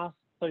grass.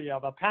 So you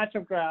have a patch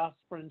of grass,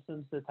 for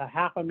instance, that's a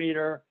 0.5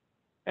 meter,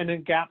 and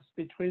then gaps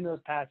between those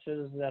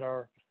patches that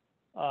are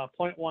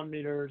 0.1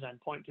 meters and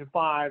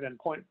 0.25 and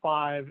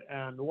 0.5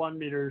 and 1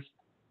 meters.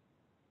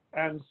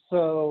 And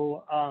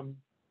so,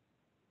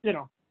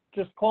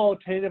 just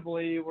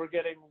qualitatively, we're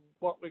getting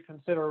what we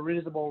consider a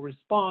reasonable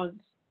response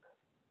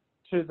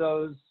to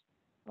those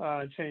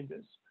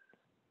changes.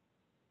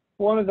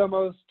 One of the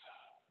most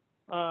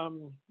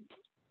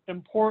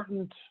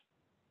important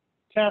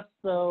tests,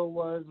 though,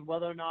 was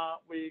whether or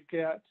not we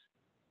get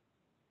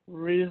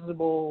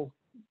reasonable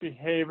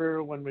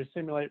behavior when we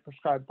simulate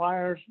prescribed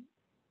fires.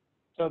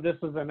 So this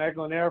is an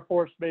Eglin Air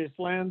Force Base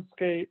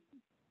landscape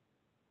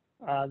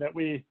that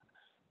we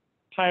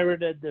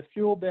pirated the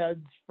fuel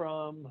beds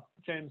from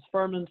James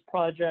Furman's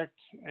project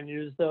and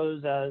used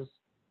those to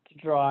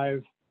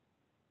drive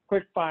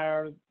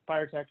QUIC-Fire.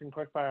 FIRETEC and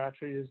QUIC-Fire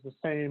actually use the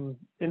same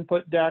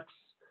input decks.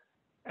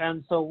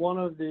 And so one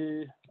of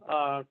the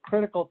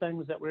critical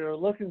things that we were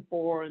looking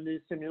for in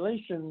these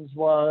simulations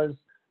was,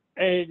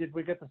 A, did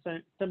we get the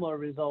same similar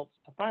results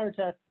to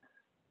FIRETEC?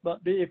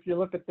 But B, if you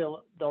look at the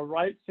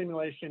right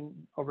simulation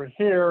over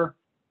here,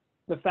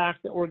 the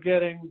fact that we're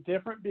getting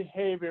different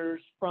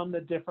behaviors from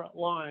the different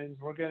lines,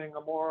 we're getting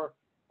a more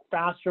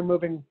faster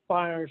moving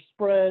fire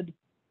spread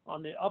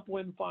on the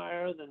upwind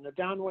fire than the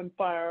downwind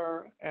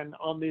fire. And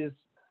on these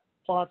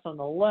plots on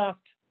the left,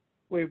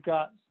 we've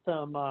got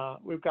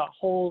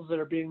holes that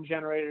are being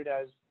generated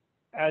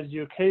as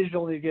you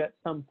occasionally get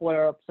some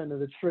flare-ups into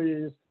the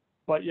trees,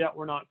 but yet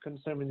we're not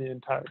consuming the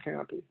entire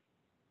canopy.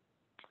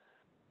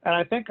 And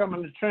I think I'm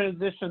going to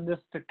transition this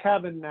to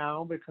Kevin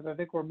now, because I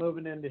think we're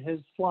moving into his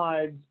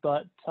slides.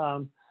 But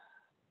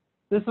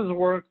this is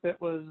work that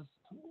was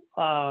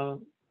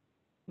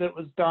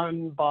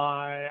done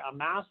by a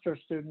master's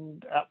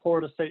student at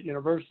Florida State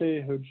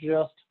University who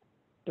just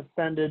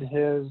defended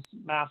his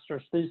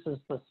master's thesis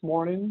this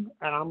morning.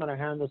 And I'm going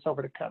to hand this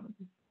over to Kevin.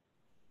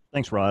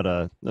 Thanks,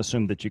 Rod.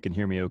 Assume that you can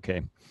hear me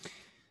okay.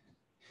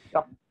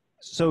 Yep.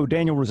 So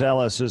Daniel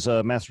Rosales is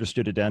a master's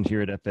student down here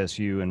at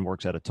FSU and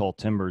works out of Tall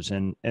Timbers.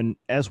 And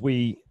as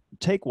we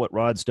take what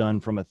Rod's done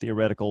from a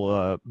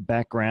theoretical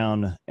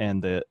background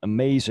and the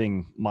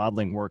amazing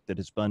modeling work that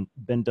has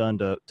been done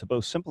to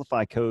both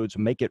simplify codes,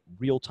 make it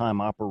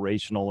real-time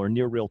operational or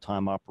near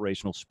real-time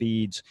operational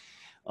speeds,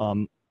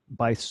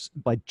 by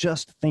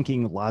just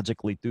thinking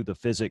logically through the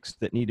physics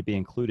that need to be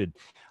included,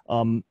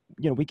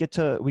 we get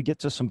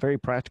to some very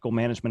practical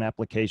management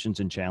applications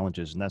and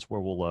challenges, and that's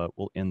where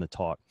we'll end the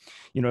talk.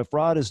 If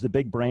Rod is the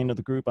big brain of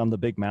the group, I'm the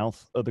big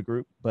mouth of the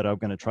group, but I'm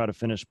going to try to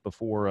finish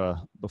before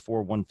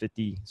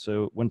 150,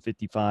 so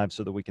 155,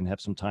 so that we can have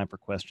some time for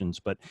questions.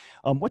 But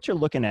what you're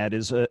looking at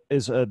is a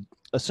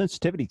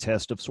sensitivity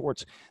test of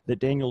sorts that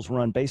Daniel's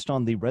run based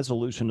on the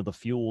resolution of the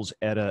fuels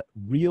at a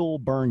real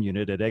burn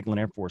unit at Eglin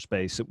Air Force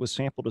Base. It was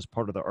sampled as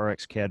part of the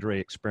RX Cadre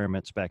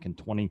experiments back in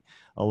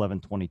 2011,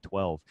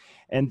 2012.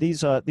 And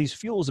these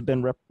fuels have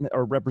been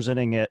are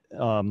representing at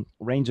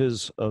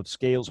ranges of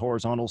scales,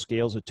 horizontal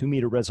scales, a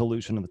 2-meter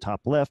resolution in the top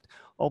left,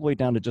 all the way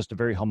down to just a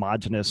very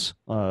homogeneous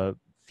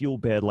fuel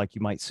bed like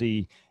you might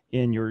see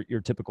in your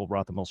typical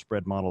Rothermel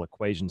spread model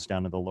equations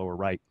down in the lower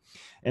right.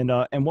 And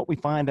what we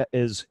find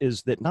is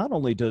that not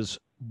only does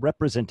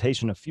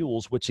representation of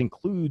fuels, which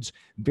includes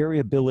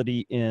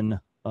variability in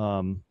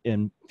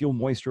fuel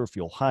moisture,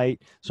 fuel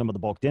height, some of the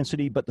bulk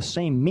density, but the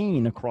same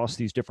mean across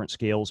these different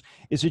scales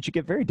is that you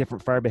get very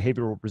different fire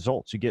behavioral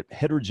results. You get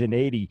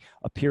heterogeneity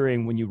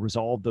appearing when you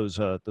resolve those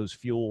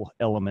fuel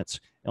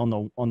elements on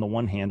the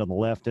one hand on the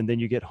left, and then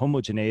you get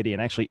homogeneity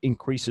and actually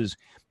increases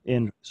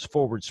in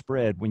forward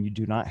spread when you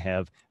do not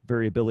have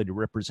variability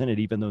represented,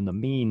 even though the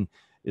mean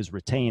is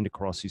retained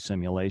across these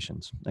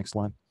simulations. Next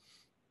slide.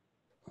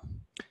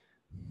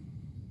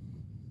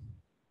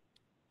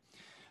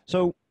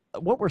 So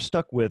what we're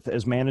stuck with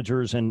as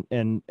managers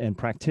and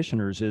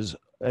practitioners is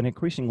an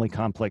increasingly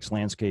complex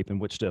landscape in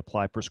which to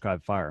apply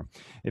prescribed fire.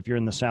 If you're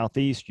in the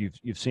Southeast,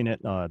 you've seen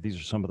it. These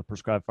are some of the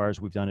prescribed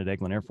fires we've done at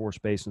Eglin Air Force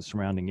Base and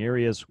surrounding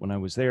areas when I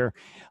was there.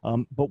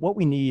 But what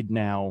we need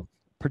now,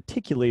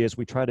 particularly as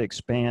we try to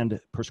expand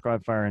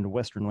prescribed fire into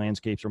Western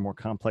landscapes or more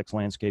complex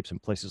landscapes in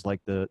places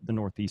like the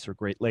Northeast or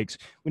Great Lakes,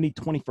 we need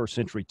 21st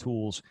century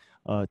tools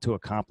to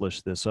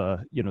accomplish this,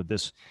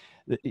 this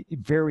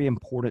very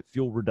important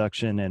fuel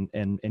reduction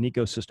and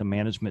ecosystem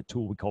management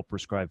tool we call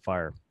prescribed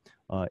fire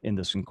in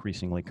this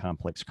increasingly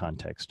complex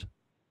context.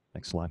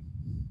 Next slide.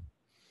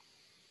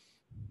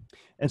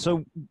 And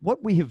so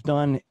what we have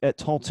done at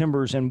Tall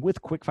Timbers and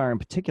with QUIC-Fire in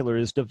particular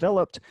is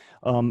developed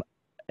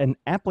an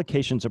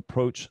applications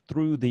approach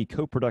through the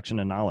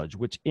co-production of knowledge,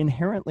 which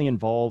inherently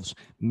involves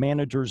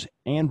managers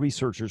and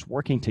researchers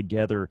working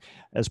together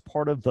as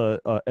part of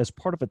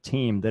a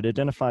team that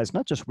identifies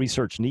not just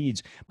research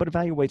needs, but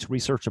evaluates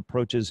research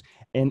approaches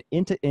and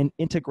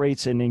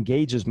integrates and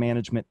engages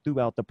management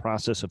throughout the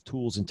process of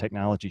tools and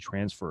technology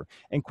transfer.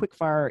 And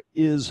QUIC-Fire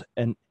is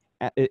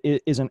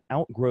an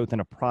outgrowth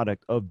and a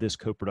product of this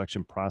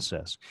co-production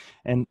process.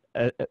 And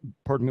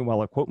pardon me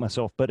while I quote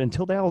myself, but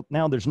until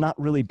now, there's not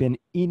really been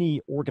any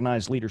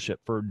organized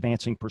leadership for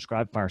advancing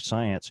prescribed fire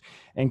science.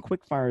 And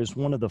QUIC-Fire is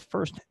one of the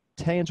first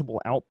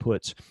tangible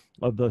outputs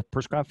of the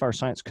Prescribed Fire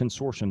Science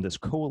Consortium, this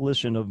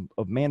coalition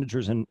of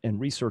managers and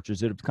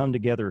researchers that have come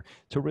together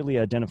to really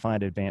identify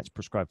and advance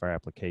prescribed fire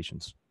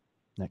applications.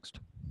 Next.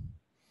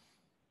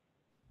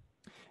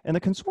 And the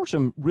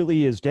consortium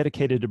really is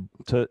dedicated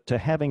to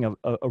having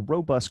a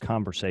robust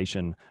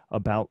conversation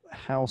about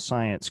how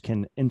science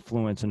can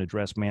influence and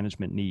address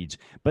management needs,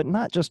 but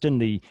not just in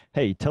the,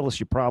 hey, tell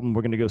us your problem,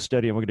 we're going to go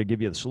study and we're going to give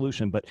you the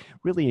solution, but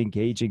really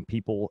engaging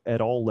people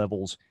at all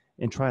levels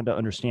in trying to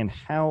understand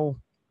how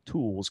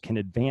tools can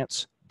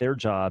advance their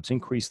jobs,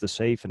 increase the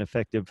safe and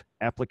effective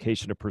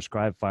application of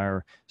prescribed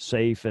fire,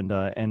 safe and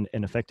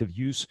effective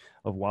use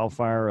of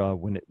wildfire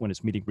when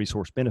it's meeting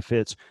resource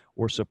benefits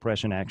or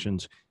suppression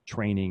actions,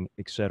 training,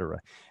 etc.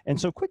 And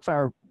so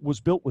QUIC-Fire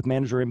was built with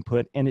manager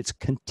input, and it's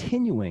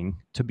continuing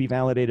to be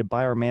validated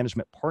by our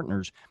management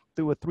partners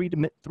through a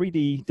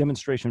 3D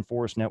demonstration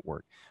forest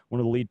network.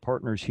 One of the lead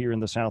partners here in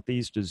the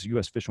Southeast is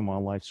U.S. Fish and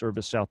Wildlife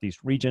Service Southeast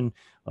Region,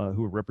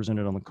 who are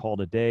represented on the call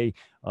today,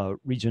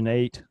 Region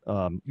 8,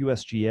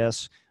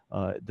 USGS,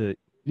 the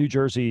New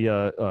Jersey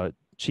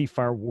Chief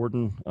Fire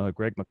Warden,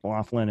 Greg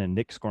McLaughlin, and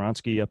Nick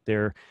Skoronsky up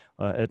there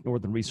at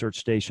Northern Research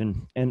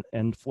Station,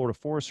 and Florida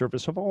Forest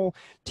Service have all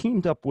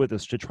teamed up with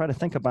us to try to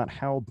think about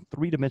how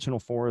three-dimensional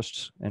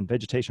forests and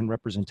vegetation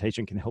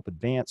representation can help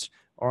advance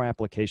our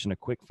application of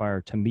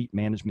QUIC-Fire to meet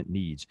management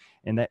needs.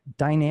 And that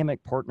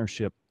dynamic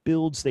partnership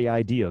builds the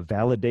idea of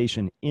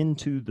validation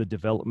into the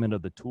development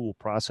of the tool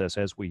process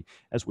as we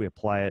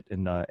apply it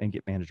and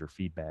get manager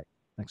feedback.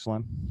 Next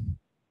slide.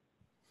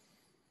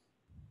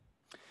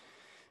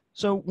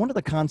 So one of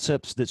the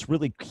concepts that's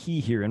really key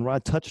here, and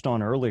Rod touched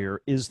on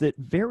earlier, is that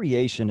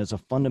variation is a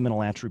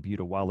fundamental attribute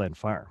of wildland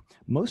fire.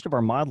 Most of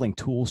our modeling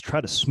tools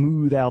try to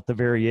smooth out the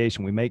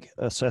variation. We make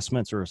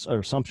assessments or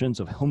assumptions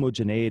of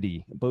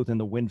homogeneity, both in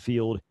the wind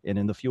field and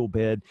in the fuel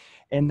bed,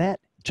 and that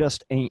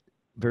just ain't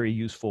very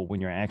useful when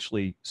you're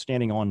actually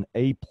standing on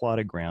a plot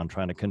of ground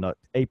trying to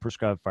conduct a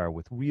prescribed fire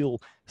with real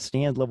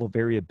stand level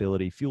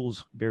variability,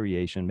 fuels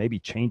variation, maybe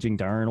changing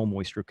diurnal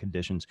moisture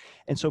conditions.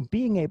 And so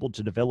being able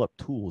to develop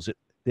tools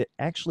that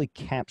actually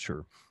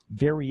capture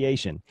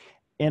variation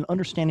and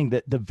understanding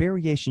that the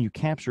variation you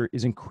capture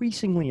is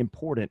increasingly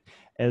important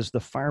as the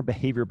fire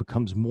behavior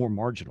becomes more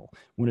marginal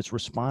when it's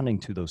responding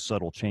to those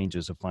subtle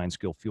changes of fine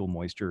scale fuel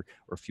moisture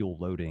or fuel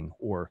loading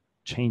or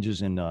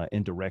changes in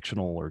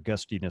directional or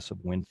gustiness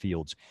of wind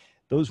fields.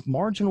 Those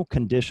marginal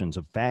conditions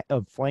of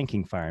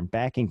flanking fire and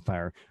backing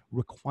fire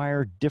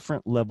require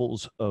different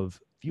levels of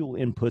fuel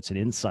inputs and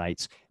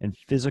insights and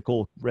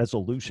physical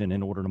resolution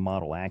in order to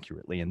model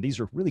accurately. And these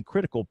are really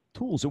critical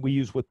tools that we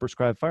use with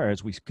prescribed fire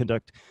as we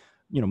conduct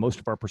most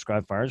of our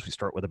prescribed fires. We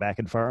start with a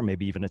back-end fire,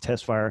 maybe even a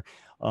test fire,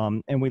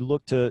 and we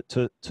look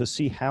to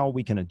see how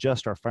we can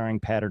adjust our firing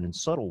pattern in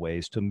subtle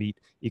ways to meet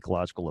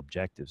ecological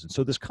objectives. And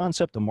so this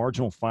concept of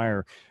marginal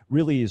fire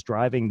really is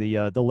driving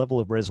the level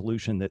of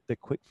resolution that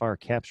QUIC-Fire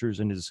captures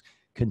and is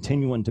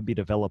continuing to be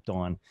developed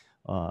on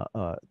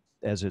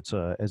as it's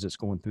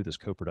going through this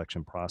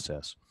co-production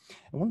process.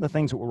 And one of the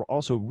things that we're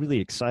also really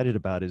excited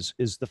about is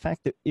the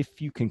fact that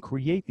if you can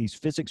create these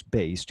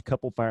physics-based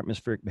coupled fire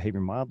atmospheric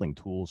behavior modeling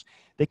tools,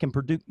 they can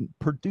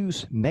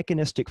produce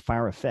mechanistic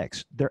fire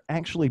effects. They're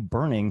actually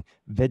burning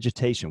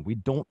vegetation. We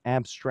don't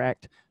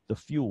abstract the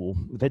fuel,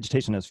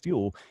 vegetation as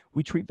fuel.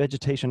 We treat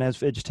vegetation as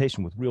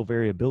vegetation with real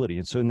variability.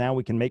 And so now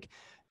we can make,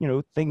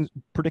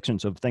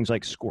 predictions of things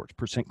like scorch,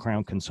 percent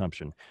crown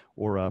consumption,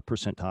 or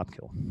percent top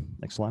kill.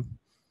 Next slide.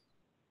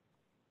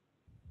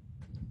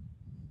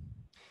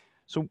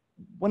 So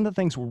one of the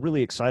things we're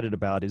really excited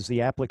about is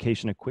the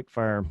application of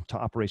QUIC-Fire to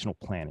operational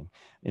planning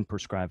in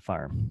prescribed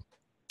fire.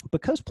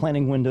 Because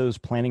planning windows,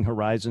 planning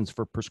horizons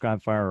for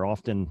prescribed fire are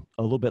often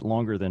a little bit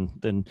longer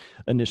than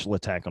initial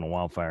attack on a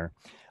wildfire,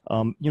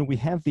 we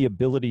have the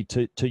ability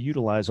to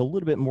utilize a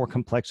little bit more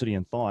complexity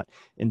and thought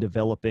in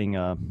developing,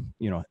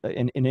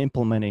 in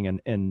implementing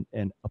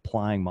and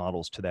applying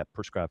models to that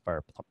prescribed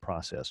fire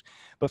process.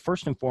 But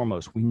first and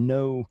foremost, we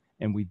know,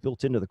 and we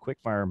built into the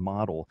QUIC-Fire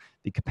model,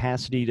 the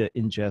capacity to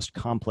ingest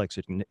complex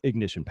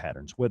ignition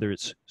patterns, whether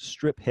it's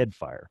strip head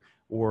fire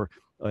or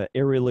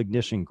aerial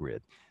ignition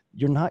grid.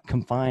 You're not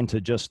confined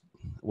to just,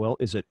 well,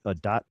 is it a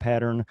dot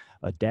pattern,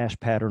 a dash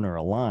pattern, or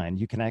a line?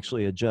 You can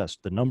actually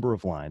adjust the number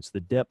of lines,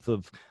 the depth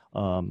of,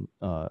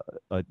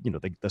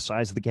 the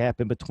size of the gap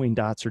in between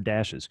dots or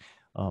dashes,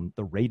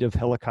 the rate of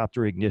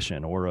helicopter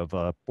ignition or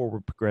of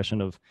forward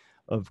progression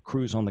of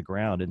crews on the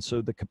ground. And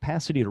so the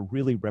capacity to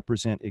really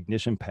represent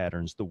ignition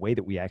patterns, the way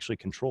that we actually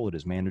control it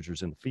as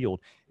managers in the field,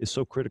 is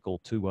so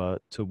critical to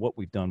what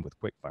we've done with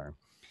QUIC-Fire.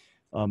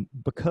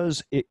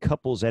 Because it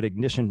couples that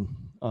ignition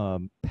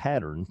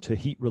pattern to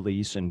heat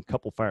release and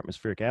couple fire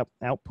atmospheric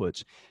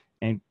outputs,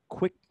 and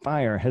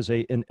QUIC-Fire has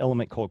an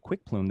element called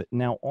quick plume that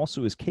now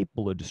also is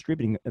capable of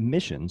distributing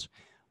emissions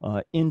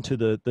into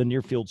the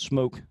near field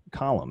smoke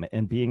column,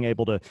 and being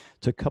able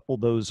to couple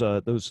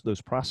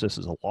those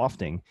processes of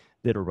lofting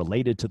that are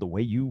related to the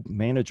way you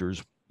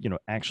managers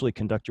actually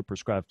conduct your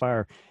prescribed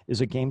fire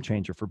is a game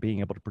changer for being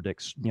able to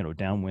predict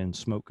downwind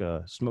smoke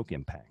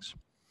impacts.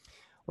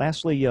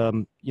 Lastly,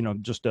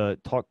 just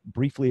talk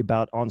briefly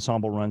about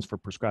ensemble runs for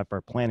prescribed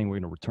fire planning. We're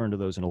going to return to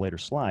those in a later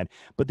slide.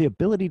 But the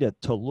ability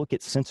to look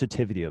at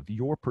sensitivity of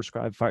your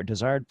prescribed fire,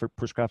 desired for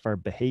prescribed fire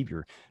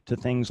behavior to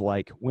things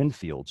like wind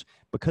fields,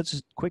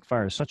 because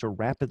QUIC-Fire is such a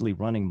rapidly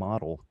running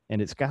model,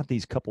 and it's got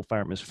these coupled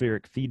fire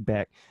atmospheric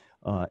feedback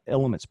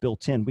elements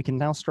built in, we can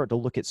now start to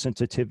look at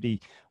sensitivity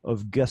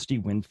of gusty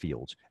wind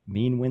fields,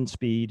 mean wind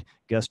speed,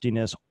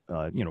 gustiness,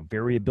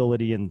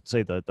 variability in,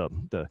 say,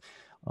 the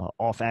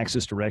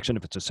off-axis direction.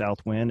 If it's a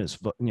south wind, is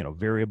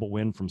variable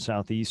wind from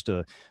southeast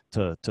to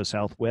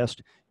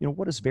southwest.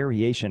 What is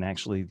variation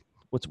actually?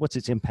 What's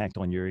its impact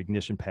on your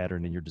ignition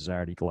pattern and your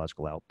desired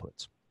ecological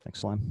outputs?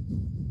 Next slide.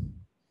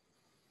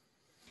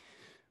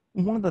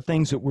 One of the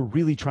things that we're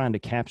really trying to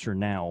capture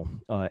now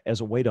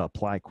as a way to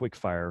apply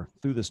QUIC-Fire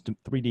through this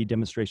 3D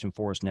demonstration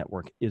forest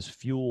network is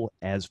fuel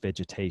as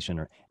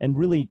vegetation, and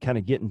really kind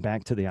of getting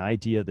back to the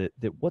idea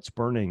that what's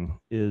burning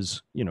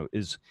is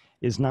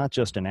not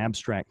just an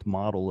abstract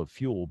model of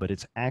fuel, but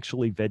it's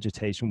actually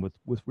vegetation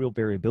with real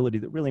variability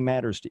that really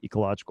matters to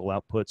ecological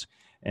outputs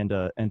and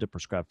to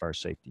prescribed fire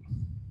safety.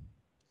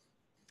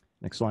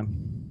 Next slide.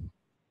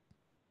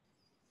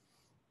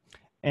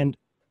 And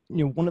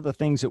one of the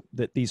things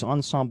that these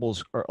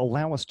ensembles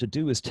allow us to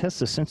do is test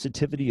the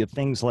sensitivity of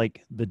things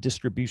like the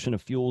distribution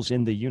of fuels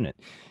in the unit.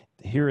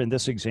 Here in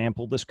this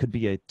example, this could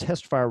be a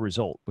test fire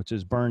result, which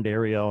is burned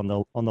area on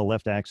the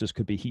left axis,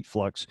 could be heat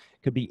flux,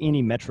 could be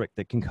any metric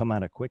that can come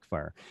out of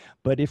QUIC-Fire.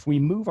 But if we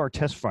move our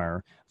test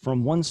fire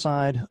from one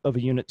side of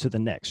a unit to the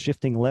next,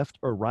 shifting left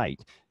or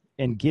right,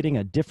 and getting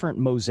a different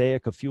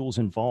mosaic of fuels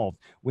involved,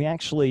 we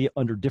actually,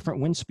 under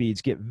different wind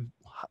speeds, get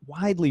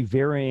widely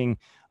varying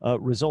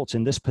results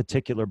in this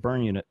particular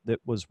burn unit that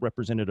was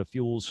representative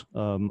fuels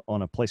on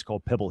a place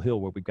called Pebble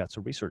Hill, where we've got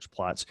some research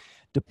plots,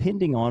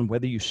 depending on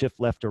whether you shift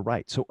left or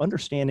right. So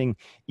understanding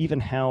even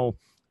how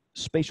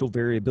spatial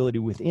variability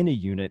within a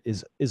unit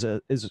is an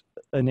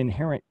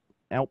inherent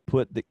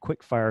output that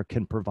QUIC-Fire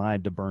can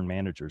provide to burn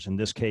managers. In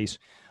this case,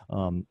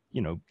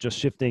 just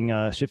shifting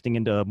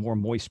into a more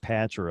moist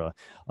patch or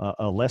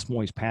a less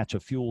moist patch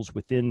of fuels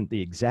within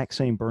the exact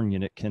same burn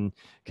unit can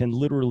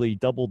literally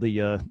double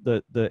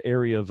the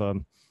area of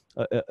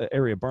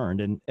area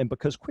burned. And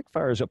because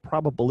QUIC-Fire is a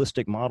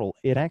probabilistic model,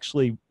 it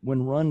actually,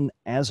 when run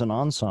as an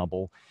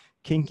ensemble,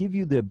 can give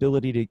you the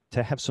ability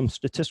to have some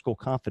statistical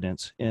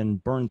confidence in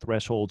burn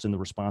thresholds and the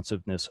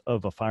responsiveness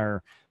of a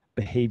fire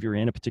behavior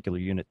in a particular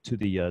unit to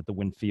the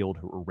wind field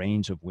or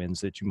range of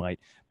winds that you might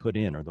put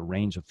in, or the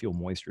range of fuel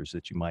moistures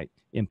that you might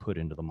input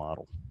into the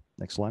model.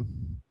 Next slide.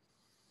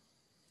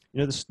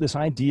 This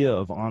idea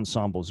of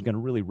ensembles is going to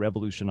really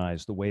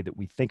revolutionize the way that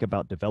we think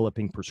about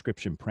developing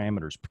prescription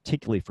parameters,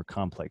 particularly for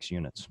complex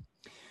units.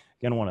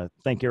 again, I want to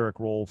thank Eric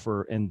Roll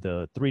and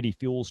the 3D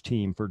Fuels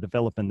team for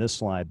developing this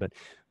slide. But,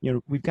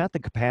 we've got the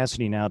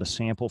capacity now to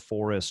sample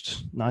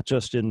forests, not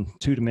just in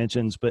 2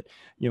 dimensions, but,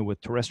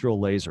 with terrestrial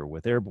laser,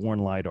 with airborne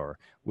LiDAR,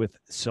 with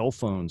cell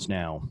phones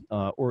now,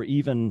 or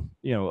even,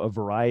 a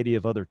variety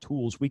of other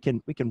tools. We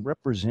can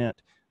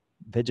represent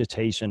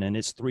vegetation and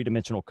its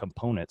 3-dimensional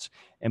components.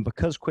 And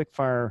because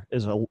QUIC-Fire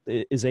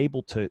is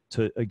able to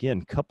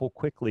again couple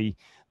quickly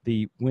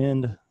the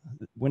wind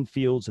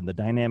fields and the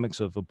dynamics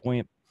of a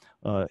buoyant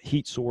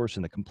heat source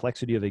and the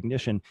complexity of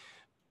ignition,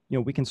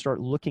 we can start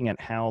looking at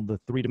how the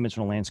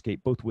 3-dimensional landscape,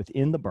 both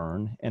within the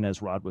burn and,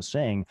 as Rod was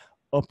saying,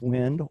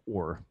 upwind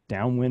or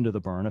downwind of the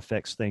burn,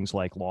 affects things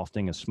like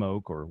lofting of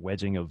smoke or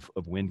wedging of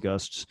wind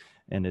gusts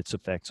and its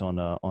effects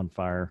on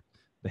fire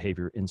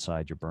behavior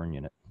inside your burn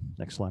unit.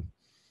 Next slide.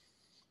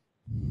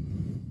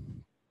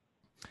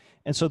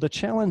 And so the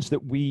challenge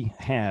that we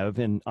have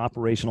in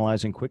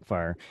operationalizing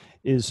QUIC-Fire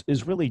is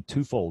really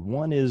twofold.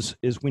 One is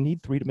we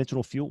need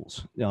 3-dimensional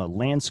fuels.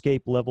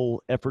 Landscape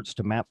level efforts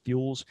to map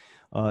fuels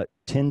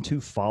tend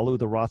to follow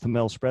the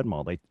Rothamel spread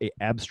model. They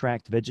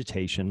abstract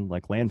vegetation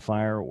like land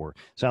fire or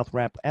south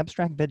wrap,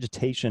 abstract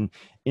vegetation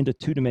into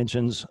 2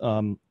 dimensions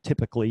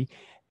typically,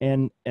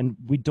 and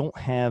we don't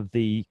have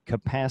the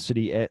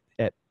capacity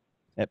at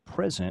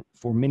present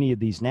for many of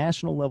these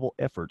national level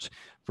efforts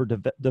for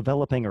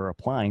developing or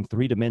applying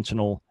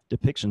 3-dimensional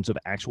depictions of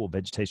actual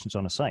vegetations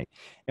on a site.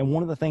 And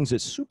one of the things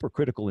that's super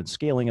critical in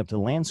scaling up the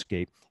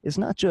landscape is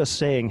not just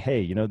saying,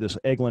 hey, this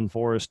Eglin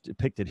forest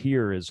depicted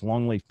here is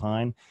longleaf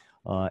pine,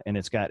 and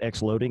it's got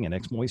X loading and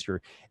X moisture.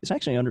 It's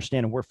actually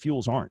understanding where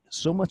fuels aren't.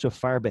 So much of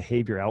fire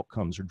behavior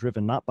outcomes are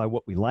driven not by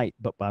what we light,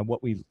 but by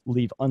what we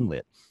leave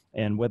unlit.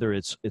 And whether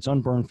it's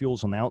unburned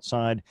fuels on the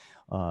outside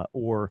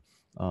or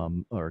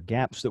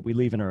gaps that we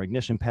leave in our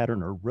ignition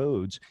pattern or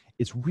roads,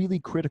 it's really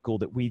critical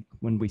that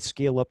when we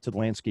scale up to the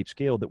landscape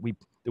scale, that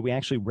we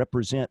actually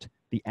represent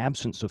the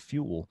absence of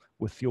fuel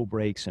with fuel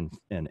breaks and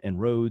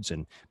roads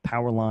and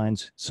power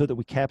lines, so that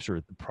we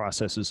capture the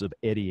processes of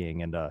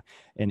eddying and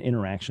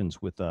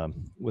interactions with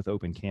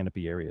open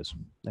canopy areas.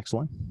 Next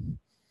slide.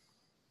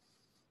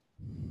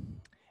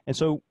 And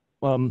so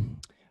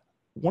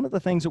one of the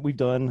things that we've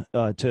done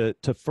to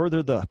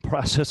further the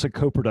process of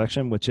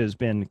co-production, which has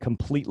been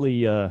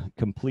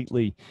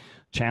completely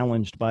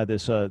challenged by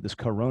this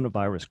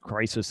coronavirus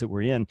crisis that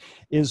we're in,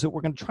 is that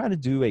we're going to try to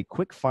do a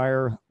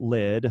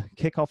QUIC-Fire-led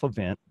kickoff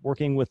event,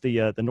 working with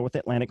the North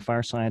Atlantic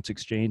Fire Science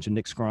Exchange and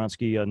Nick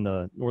Skronsky and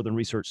the Northern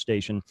Research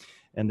Station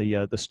and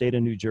the state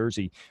of New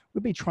Jersey.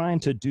 We'll be trying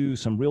to do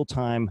some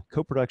real-time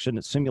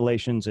co-production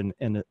simulations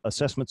and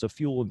assessments of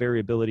fuel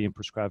variability in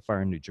prescribed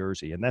fire in New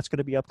Jersey. And that's going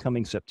to be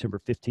upcoming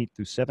September 15th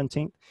through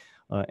 17th.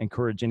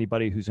 Encourage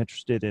anybody who's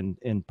interested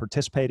in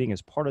participating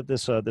as part of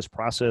this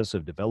process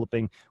of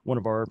developing one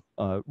of our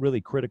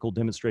really critical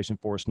demonstration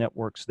forest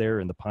networks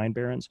there in the Pine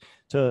Barrens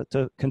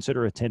to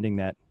consider attending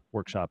that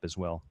workshop as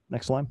well.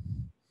 Next slide.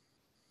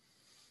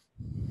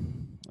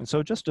 And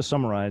so just to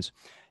summarize,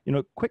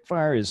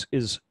 QUIC-Fire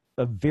is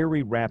a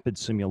very rapid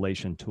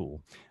simulation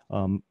tool.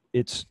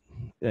 It's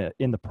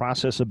in the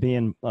process of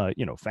being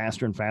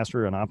faster and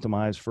faster and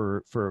optimized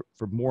for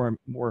more and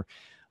more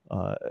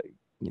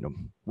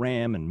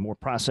RAM and more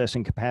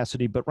processing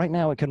capacity, but right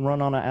now it can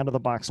run on an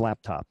out-of-the-box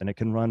laptop, and it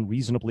can run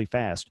reasonably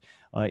fast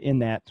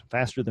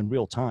faster than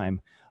real time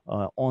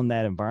on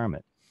that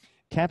environment.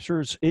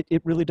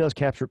 It really does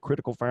capture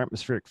critical fire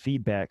atmospheric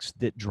feedbacks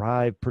that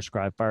drive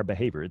prescribed fire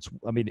behavior.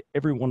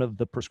 Every one of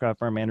the prescribed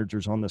fire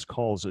managers on this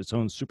call is its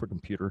own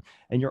supercomputer,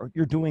 and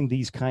you're doing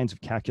these kinds of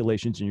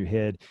calculations in your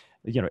head,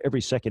 every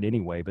second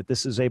anyway, but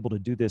this is able to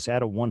do this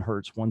at a 1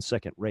 hertz, 1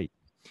 second rate.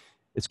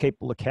 It's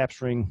capable of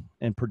capturing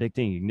and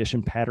predicting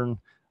ignition pattern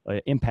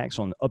impacts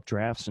on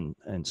updrafts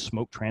and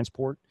smoke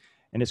transport.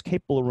 And it's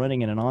capable of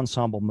running in an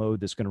ensemble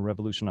mode that's going to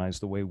revolutionize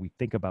the way we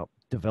think about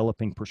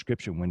developing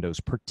prescription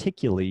windows,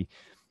 particularly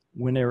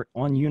when they're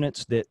on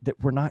units that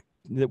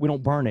we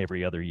don't burn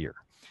every other year.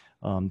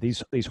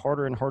 These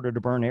harder and harder to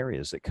burn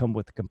areas that come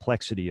with the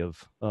complexity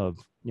of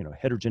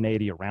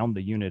heterogeneity around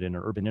the unit in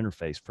an urban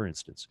interface, for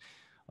instance,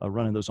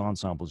 running those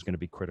ensembles is going to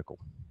be critical.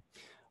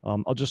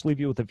 I'll just leave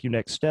you with a few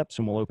next steps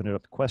and we'll open it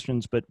up to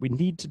questions, but we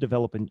need to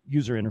develop a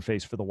user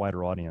interface for the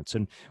wider audience.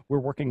 And we're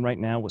working right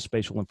now with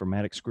Spatial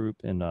Informatics Group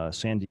in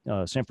San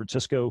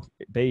Francisco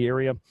Bay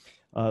Area,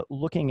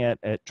 looking at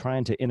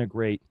trying to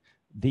integrate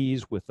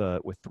these with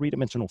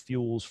 3-dimensional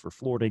fuels for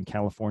Florida and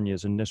California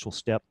as an initial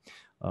step.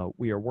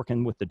 We are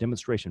working with the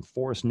Demonstration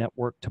Forest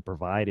Network to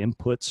provide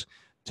inputs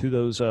to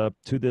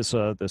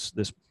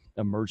this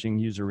emerging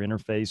user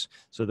interface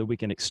so that we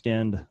can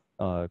extend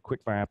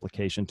QUIC-Fire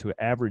application to an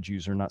average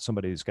user, not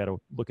somebody who's got to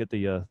look at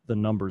the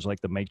numbers like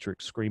the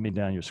matrix screaming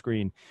down your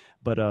screen,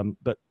 but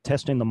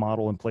testing the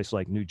model in places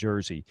like New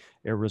Jersey,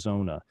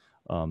 Arizona,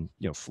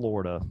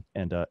 Florida,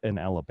 and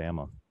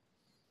Alabama.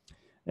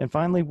 And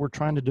finally, we're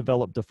trying to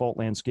develop default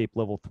landscape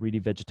level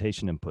 3D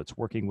vegetation inputs,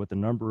 working with a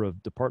number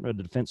of Department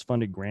of Defense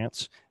funded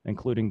grants,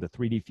 including the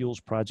 3D Fuels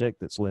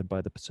project that's led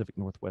by the Pacific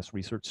Northwest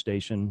Research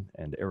Station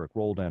and Eric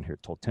Roll down here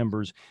at Tall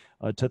Timbers,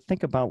 to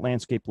think about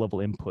landscape level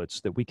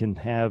inputs that we can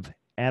have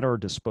at our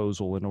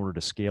disposal in order to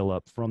scale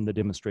up from the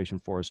demonstration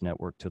forest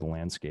network to the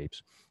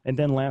landscapes. And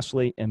then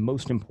lastly, and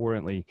most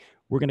importantly,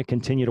 we're going to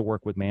continue to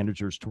work with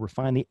managers to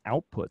refine the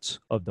outputs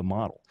of the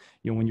model.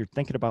 When you're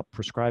thinking about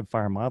prescribed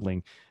fire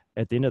modeling,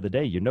 at the end of the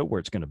day, you know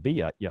where it's going to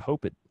be. I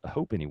hope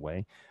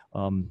anyway.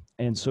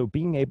 And so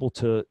being able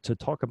to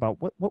talk about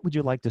what would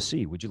you like to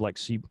see? Would you like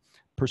to see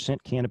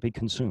percent canopy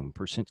consumed,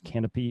 percent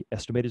canopy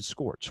estimated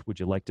scorch? Would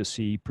you like to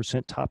see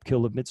percent top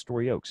kill of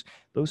mid-story oaks?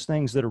 Those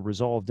things that are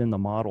resolved in the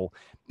model,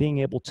 being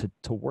able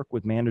to work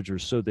with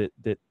managers so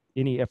that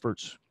any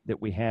efforts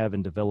that we have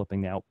in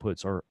developing the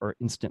outputs are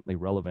instantly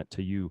relevant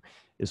to you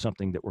is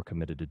something that we're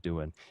committed to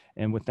doing.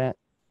 And with that,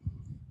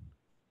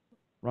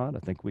 Rod, I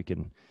think we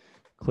can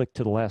click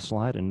to the last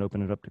slide and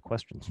open it up to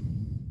questions.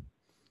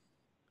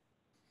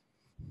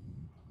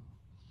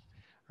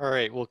 All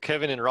right, well,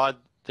 Kevin and Rod,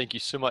 thank you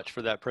so much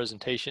for that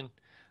presentation.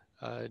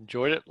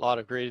 Enjoyed it, a lot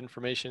of great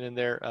information in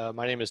there.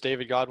 My name is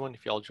David Godwin.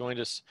 If y'all joined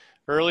us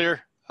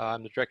earlier,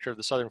 I'm the director of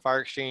the Southern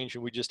Fire Exchange,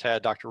 and we just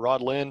had Dr.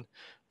 Rod Linn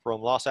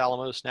from Los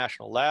Alamos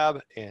National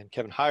Lab and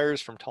Kevin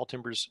Hiers from Tall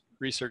Timbers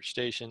Research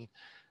Station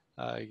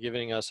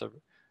giving us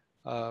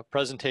a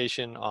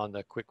presentation on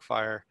the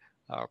QUIC-Fire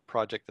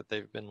project that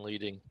they've been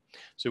leading.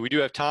 So we do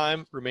have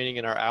time remaining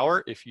in our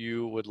hour. If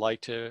you would like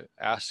to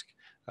ask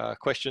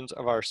questions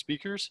of our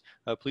speakers,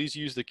 please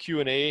use the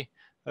Q&A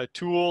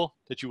tool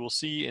that you will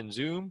see in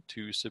Zoom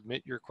to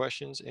submit your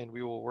questions, and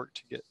we will work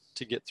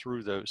to get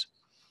through those.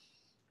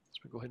 So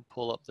we go ahead and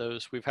pull up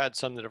those. We've had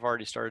some that have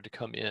already started to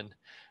come in.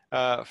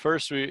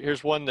 First,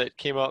 here's one that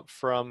came up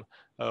from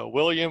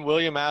William.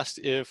 William asked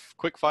if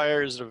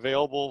QUIC-Fire is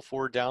available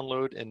for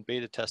download and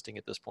beta testing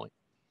at this point.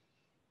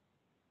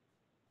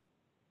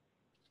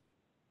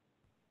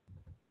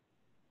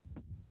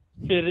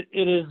 It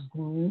is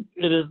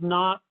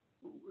not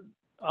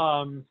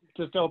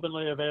just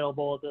openly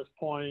available at this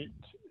point.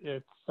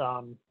 It's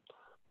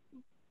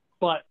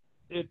but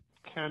it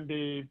can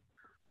be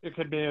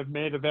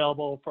made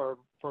available for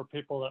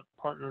people that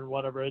partner and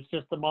whatever. It's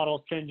just the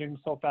model's changing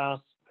so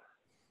fast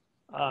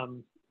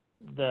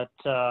that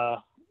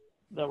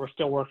we're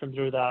still working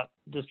through that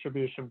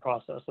distribution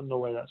process and the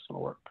way that's going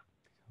to work.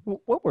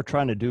 What we're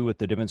trying to do with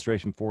the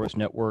demonstration forest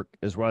network,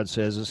 as Rod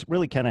says, is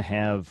really kind of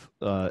have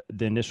the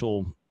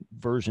initial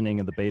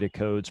versioning of the beta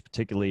codes,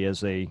 particularly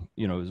as as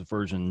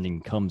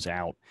versioning comes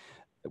out,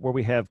 where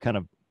we have kind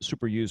of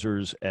super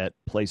users at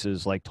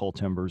places like Tall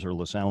Timbers or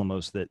Los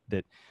Alamos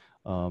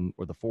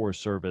or the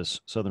Forest Service,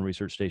 Southern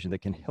Research Station,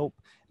 that can help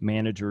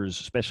managers,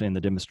 especially in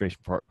the demonstration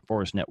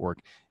forest network,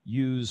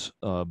 use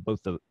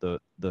both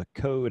the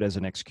code as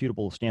an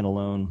executable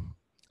standalone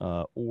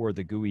or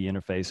the GUI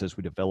interface as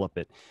we develop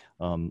it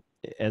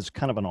as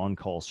kind of an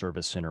on-call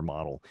service center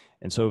model.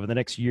 And so over the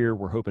next year,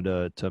 we're hoping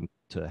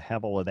to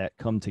have all of that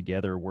come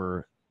together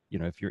where,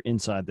 if you're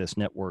inside this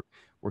network,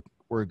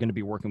 we're going to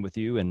be working with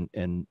you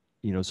and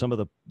some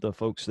of the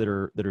folks that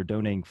are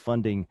donating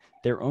funding,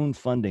 their own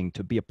funding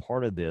to be a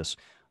part of this,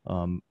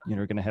 are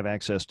going to have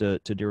access to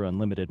Dura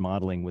Unlimited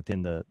modeling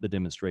within the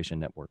demonstration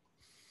network.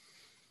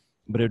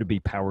 But it would be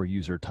power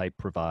user type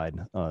provide,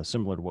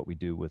 similar to what we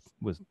do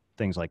with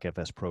things like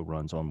FS Pro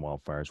runs on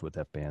wildfires with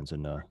FBands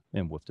and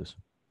WFDS.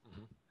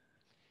 Mm-hmm.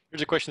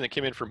 Here's a question that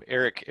came in from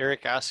Eric.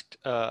 Eric asked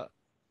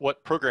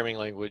what programming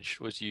language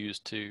was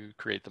used to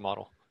create the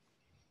model.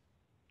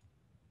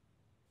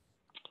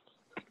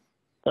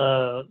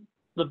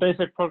 The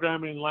basic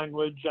programming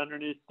language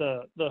underneath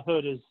the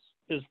hood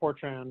is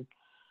Fortran,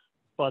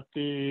 but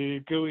the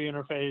GUI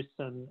interface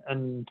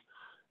and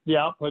the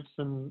outputs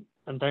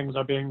and things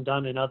are being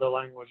done in other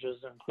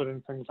languages,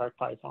 including things like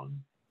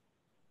Python.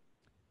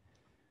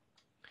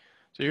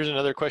 So here's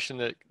another question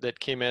that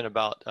came in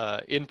about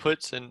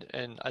inputs,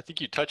 and I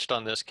think you touched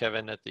on this,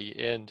 Kevin, at the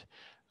end,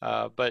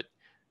 but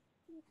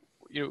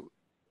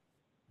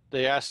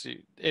they asked you,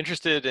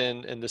 interested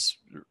in this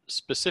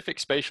specific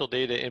spatial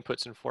data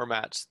inputs and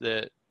formats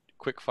that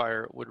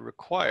QUIC-Fire would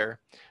require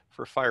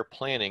for fire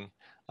planning.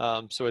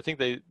 So I think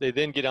they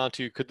then get on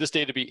to, could this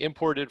data be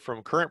imported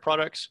from current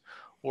products,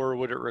 or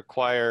would it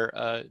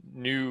require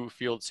new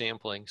field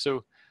sampling?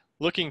 So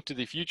looking to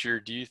the future,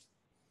 do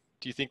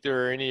you think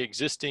there are any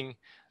existing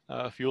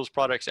fuels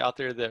products out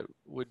there that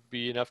would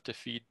be enough to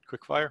feed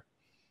QUIC-Fire?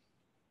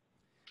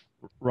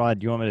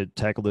 Rod, you want me to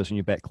tackle this and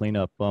you bet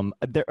cleanup?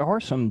 There are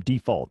some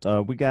default.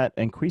 We got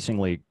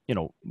increasingly,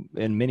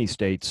 in many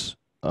states,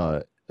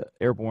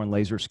 airborne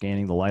laser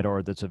scanning, the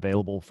LiDAR that's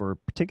available for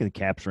particularly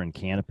capturing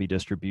canopy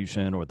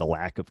distribution or the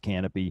lack of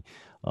canopy,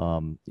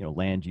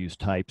 land use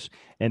types.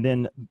 And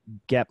then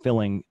gap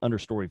filling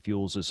understory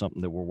fuels is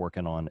something that we're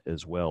working on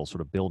as well, sort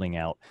of building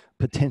out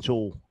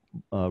potential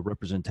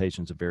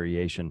representations of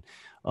variation.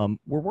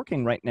 We're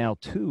working right now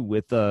too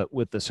with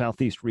the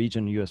Southeast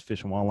Region U.S.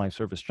 Fish and Wildlife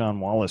Service, John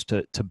Wallace,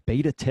 to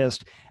beta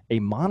test a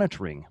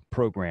monitoring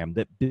program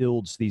that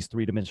builds these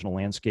three-dimensional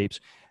landscapes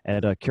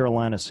at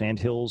Carolina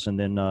Sandhills, and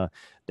then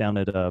down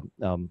at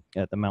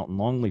the Mountain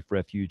Longleaf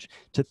Refuge,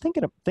 to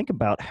think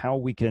about how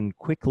we can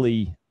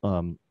quickly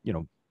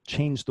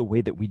change the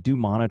way that we do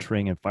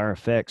monitoring and fire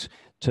effects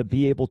to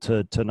be able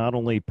to not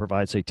only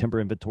provide, say, timber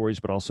inventories,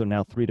 but also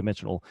now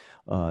three-dimensional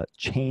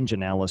change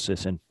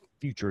analysis and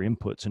future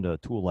inputs into a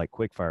tool like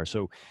QUIC-Fire.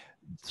 So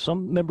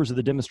some members of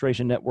the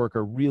demonstration network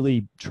are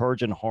really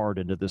charging hard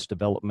into this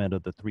development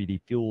of the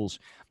 3D fuels,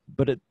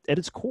 but at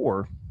its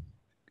core,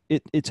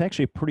 it's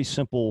actually a pretty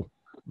simple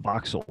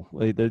voxel.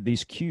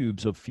 These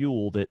cubes of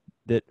fuel that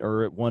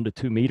are at 1 to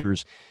 2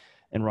 meters,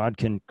 and Rod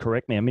can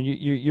correct me. I mean,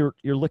 you're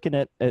looking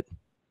at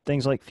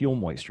things like fuel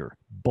moisture,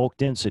 bulk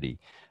density,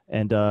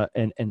 and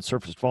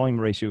surface volume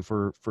ratio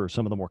for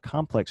some of the more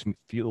complex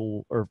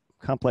fuel or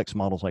complex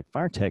models like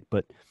FIRETEC.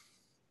 But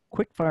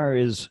QUIC-Fire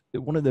is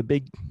one of the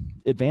big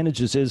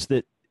advantages is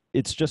that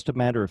it's just a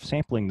matter of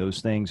sampling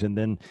those things and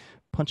then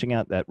punching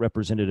out that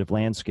representative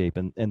landscape,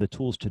 and the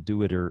tools to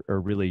do it are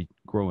really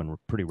growing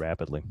pretty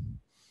rapidly.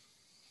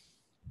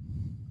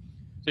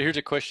 So here's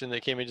a question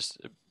that came in, just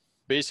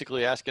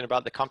basically asking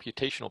about the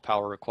computational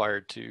power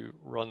required to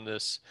run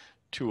this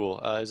tool.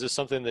 Is this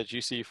something that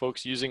you see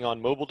folks using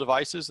on mobile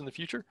devices in the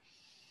future?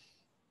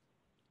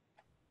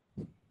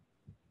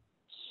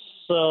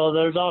 So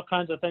there's all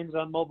kinds of things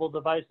on mobile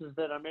devices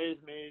that amaze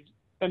me.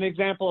 An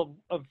example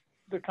of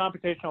the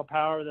computational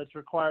power that's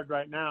required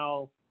right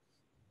now,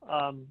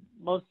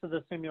 most of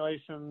the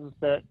simulations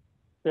that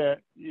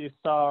you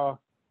saw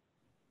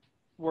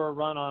were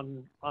run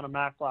on a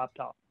Mac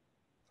laptop.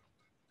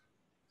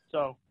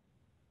 So,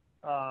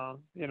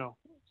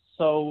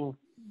 so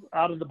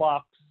out of the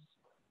box.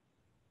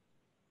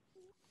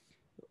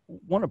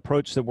 One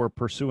approach that we're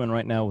pursuing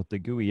right now with the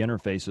GUI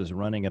interface is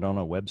running it on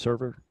a web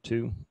server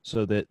too,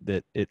 so that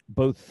it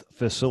both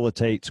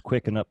facilitates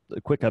quick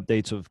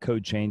updates of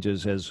code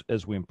changes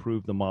as we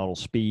improve the model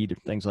speed,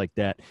 things like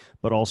that,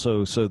 but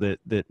also so that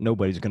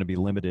nobody's going to be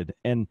limited.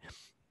 And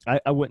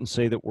I wouldn't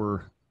say that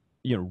we're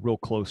real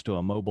close to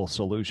a mobile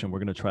solution. We're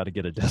going to try to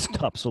get a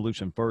desktop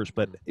solution first,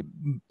 but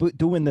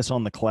doing this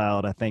on the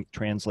cloud, I think,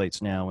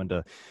 translates now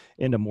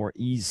into more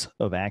ease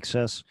of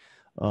access.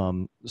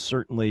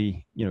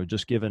 Certainly,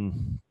 just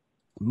given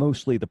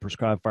mostly the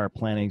prescribed fire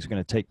planning is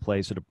going to take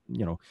place at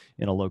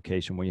in a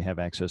location where you have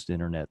access to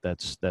internet.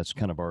 That's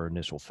kind of our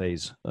initial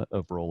phase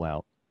of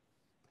rollout.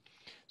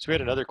 So we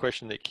had another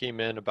question that came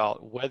in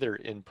about weather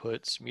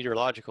inputs,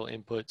 meteorological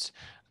inputs.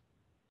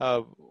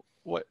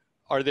 What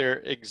are there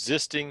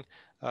existing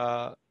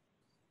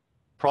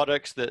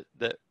products that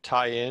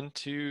tie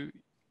into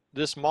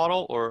this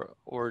model, or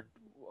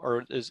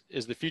is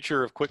the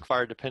future of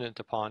QUIC-Fire dependent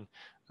upon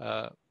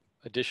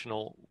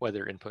additional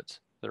weather inputs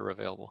that are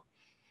available?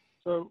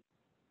 So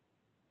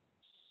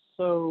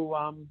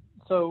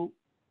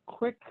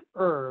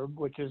QUIC-Herb,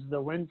 which is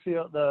the wind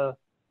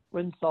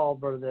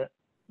solver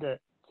that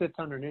sits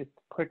underneath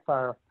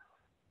QUIC-Fire,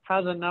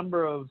 has a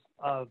number of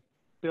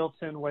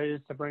built-in ways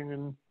to bring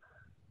in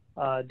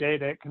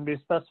data. It can be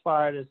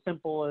specified as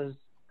simple as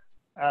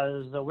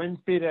a wind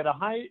speed at a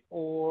height,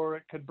 or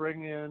it could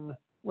bring in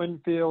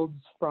wind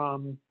fields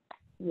from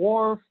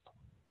WRF.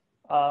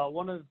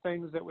 One of the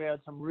things that we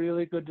had some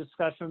really good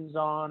discussions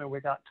on, and we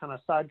got kind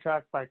of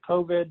sidetracked by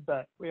COVID,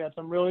 but we had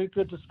some really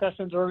good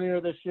discussions earlier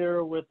this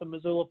year with the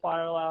Missoula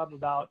Fire Lab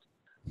about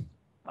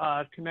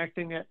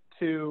connecting it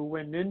to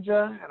Wind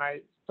Ninja. And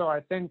I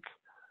think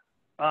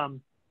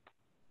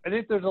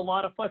there's a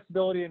lot of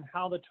flexibility in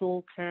how the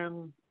tool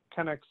can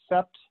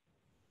accept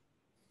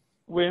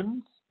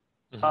winds,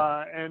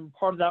 and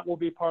part of that will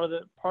be part of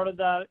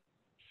that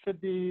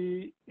should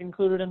be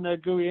included in the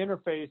GUI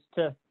interface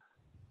to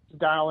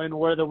dial in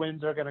where the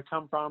winds are going to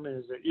come from.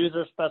 Is it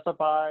user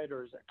specified,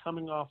 or is it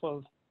coming off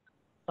of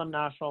some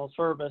national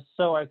service?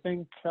 So I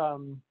think,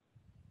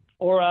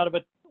 or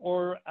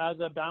as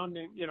a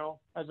bounding,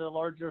 as a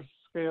larger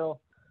scale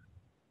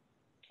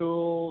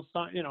tool,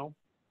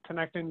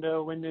 connecting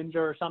to Wind Ninja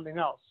or something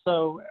else.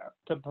 So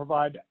to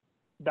provide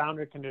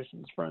boundary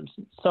conditions, for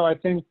instance. So I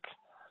think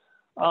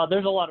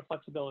there's a lot of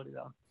flexibility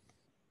though.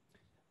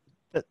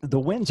 The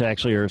winds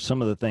actually are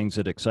some of the things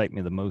that excite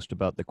me the most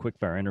about the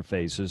QUIC-Fire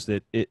interface, is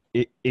that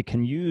it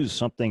can use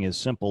something as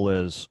simple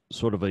as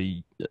sort of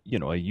a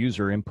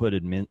user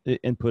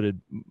inputted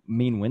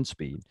mean wind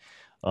speed,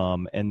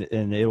 and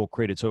it'll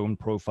create its own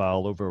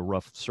profile over a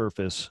rough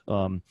surface.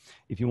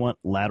 If you want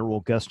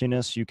lateral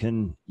gustiness, you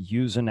can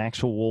use an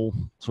actual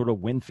sort of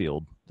wind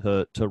field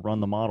to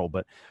run the model.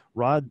 But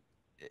Rod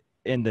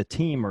and the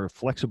team are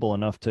flexible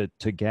enough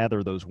to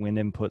gather those wind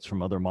inputs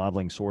from other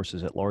modeling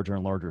sources at larger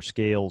and larger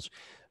scales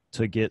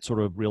to get sort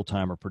of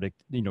real-time or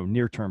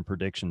near-term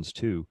predictions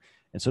too.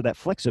 And so that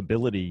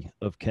flexibility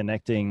of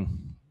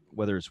connecting,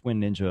 whether it's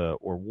Wind Ninja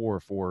or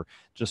WRF or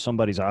just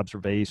somebody's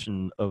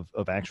observation of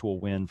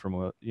actual wind from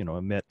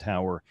a Met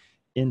tower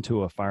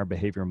into a fire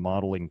behavior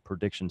modeling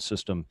prediction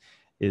system,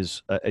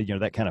 is,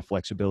 that kind of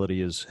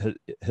flexibility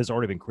has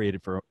already been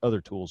created for other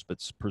tools, but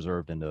it's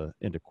preserved into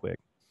QUIC.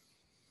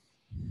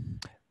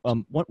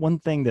 One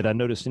thing that I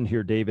noticed in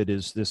here, David,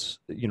 is this,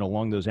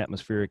 along those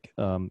atmospheric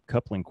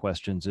coupling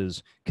questions,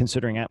 is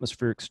considering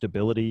atmospheric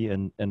stability.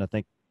 And I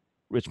think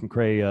Rich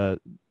McCrae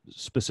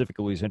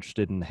specifically is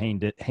interested in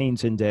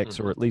Haynes index,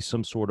 or at least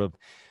some sort of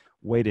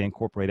way to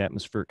incorporate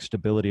atmospheric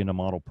stability into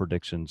model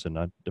predictions. And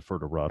I defer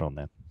to Rod on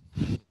that.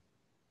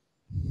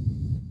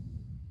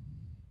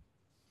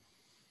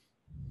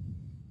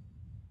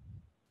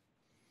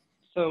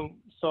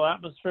 So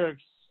atmospheric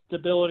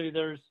stability,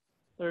 there's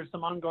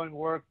some ongoing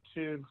work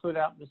to include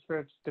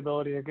atmospheric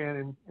stability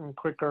again in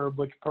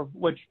QUIC,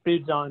 which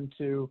feeds on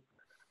to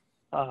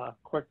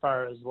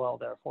QUIC-Fire as well,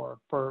 therefore,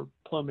 for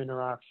plume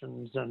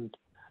interactions and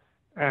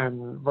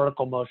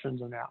vertical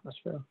motions in the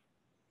atmosphere.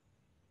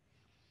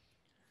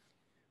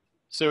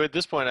 So at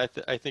this point,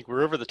 I think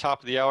we're over the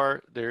top of the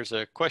hour. There's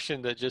a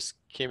question that just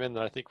came in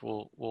that I think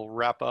we'll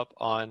wrap up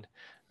on.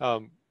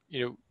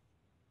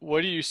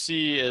 What do you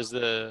see as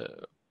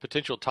the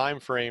potential time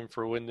frame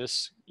for when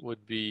this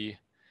would be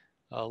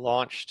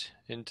launched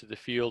into the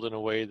field in a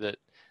way that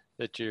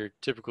your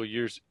typical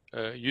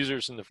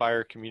users in the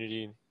fire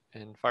community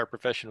and fire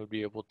profession would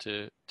be able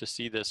to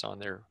see this on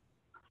their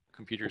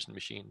computers and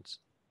machines?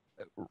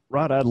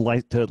 Rod, I'd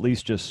like to at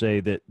least just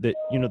say that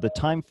the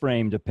time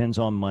frame depends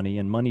on money,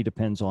 and money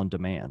depends on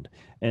demand.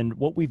 And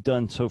what we've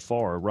done so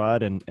far,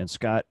 Rod and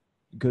Scott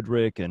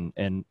Goodrick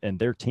and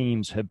their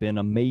teams have been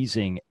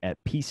amazing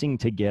at piecing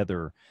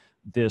together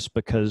this,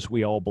 because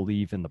we all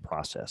believe in the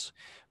process.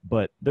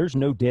 But there's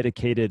no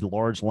dedicated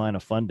large line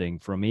of funding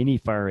from any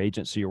fire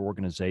agency or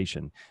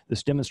organization.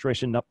 This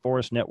demonstration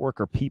forest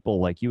network are people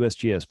like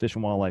USGS, Fish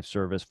and Wildlife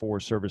Service,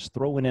 Forest Service,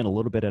 throwing in a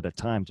little bit at a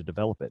time to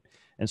develop it.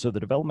 And so the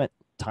development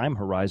time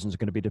horizon is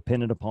going to be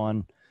dependent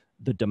upon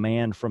the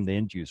demand from the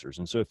end users.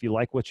 And so if you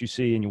like what you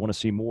see and you want to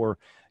see more,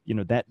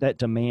 that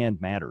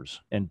demand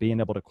matters, and being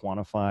able to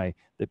quantify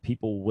that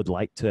people would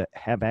like to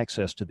have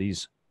access to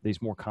these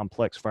more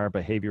complex fire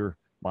behavior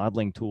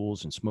modeling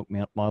tools and smoke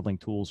modeling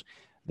tools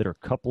that are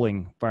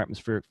coupling fire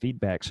atmospheric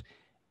feedbacks,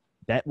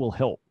 that will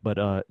help. But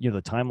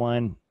the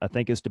timeline, I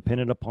think, is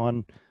dependent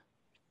upon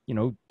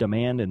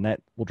demand, and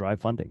that will drive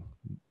funding.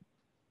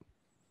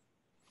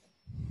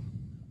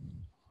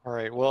 All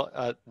right.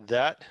 Well,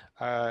 that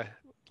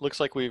looks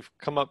like we've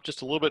come up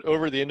just a little bit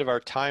over the end of our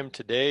time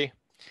today.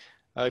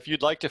 If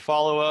you'd like to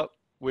follow up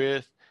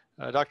with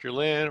Dr.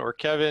 Linn or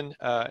Kevin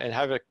and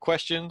have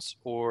questions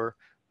or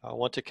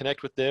want to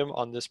connect with them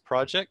on this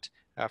project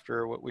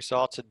after what we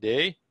saw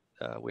today,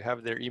 we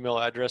have their email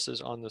addresses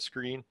on the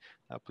screen.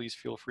 Please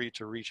feel free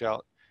to reach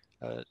out.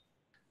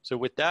 So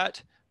with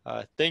that,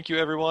 thank you,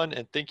 everyone,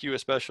 and thank you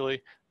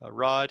especially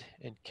Rod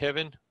and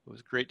Kevin. It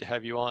was great to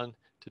have you on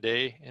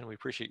today, and we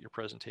appreciate your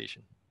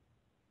presentation.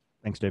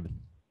 Thanks, David.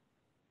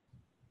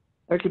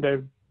 Thank you,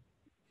 David.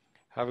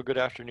 Have a good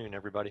afternoon,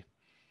 everybody.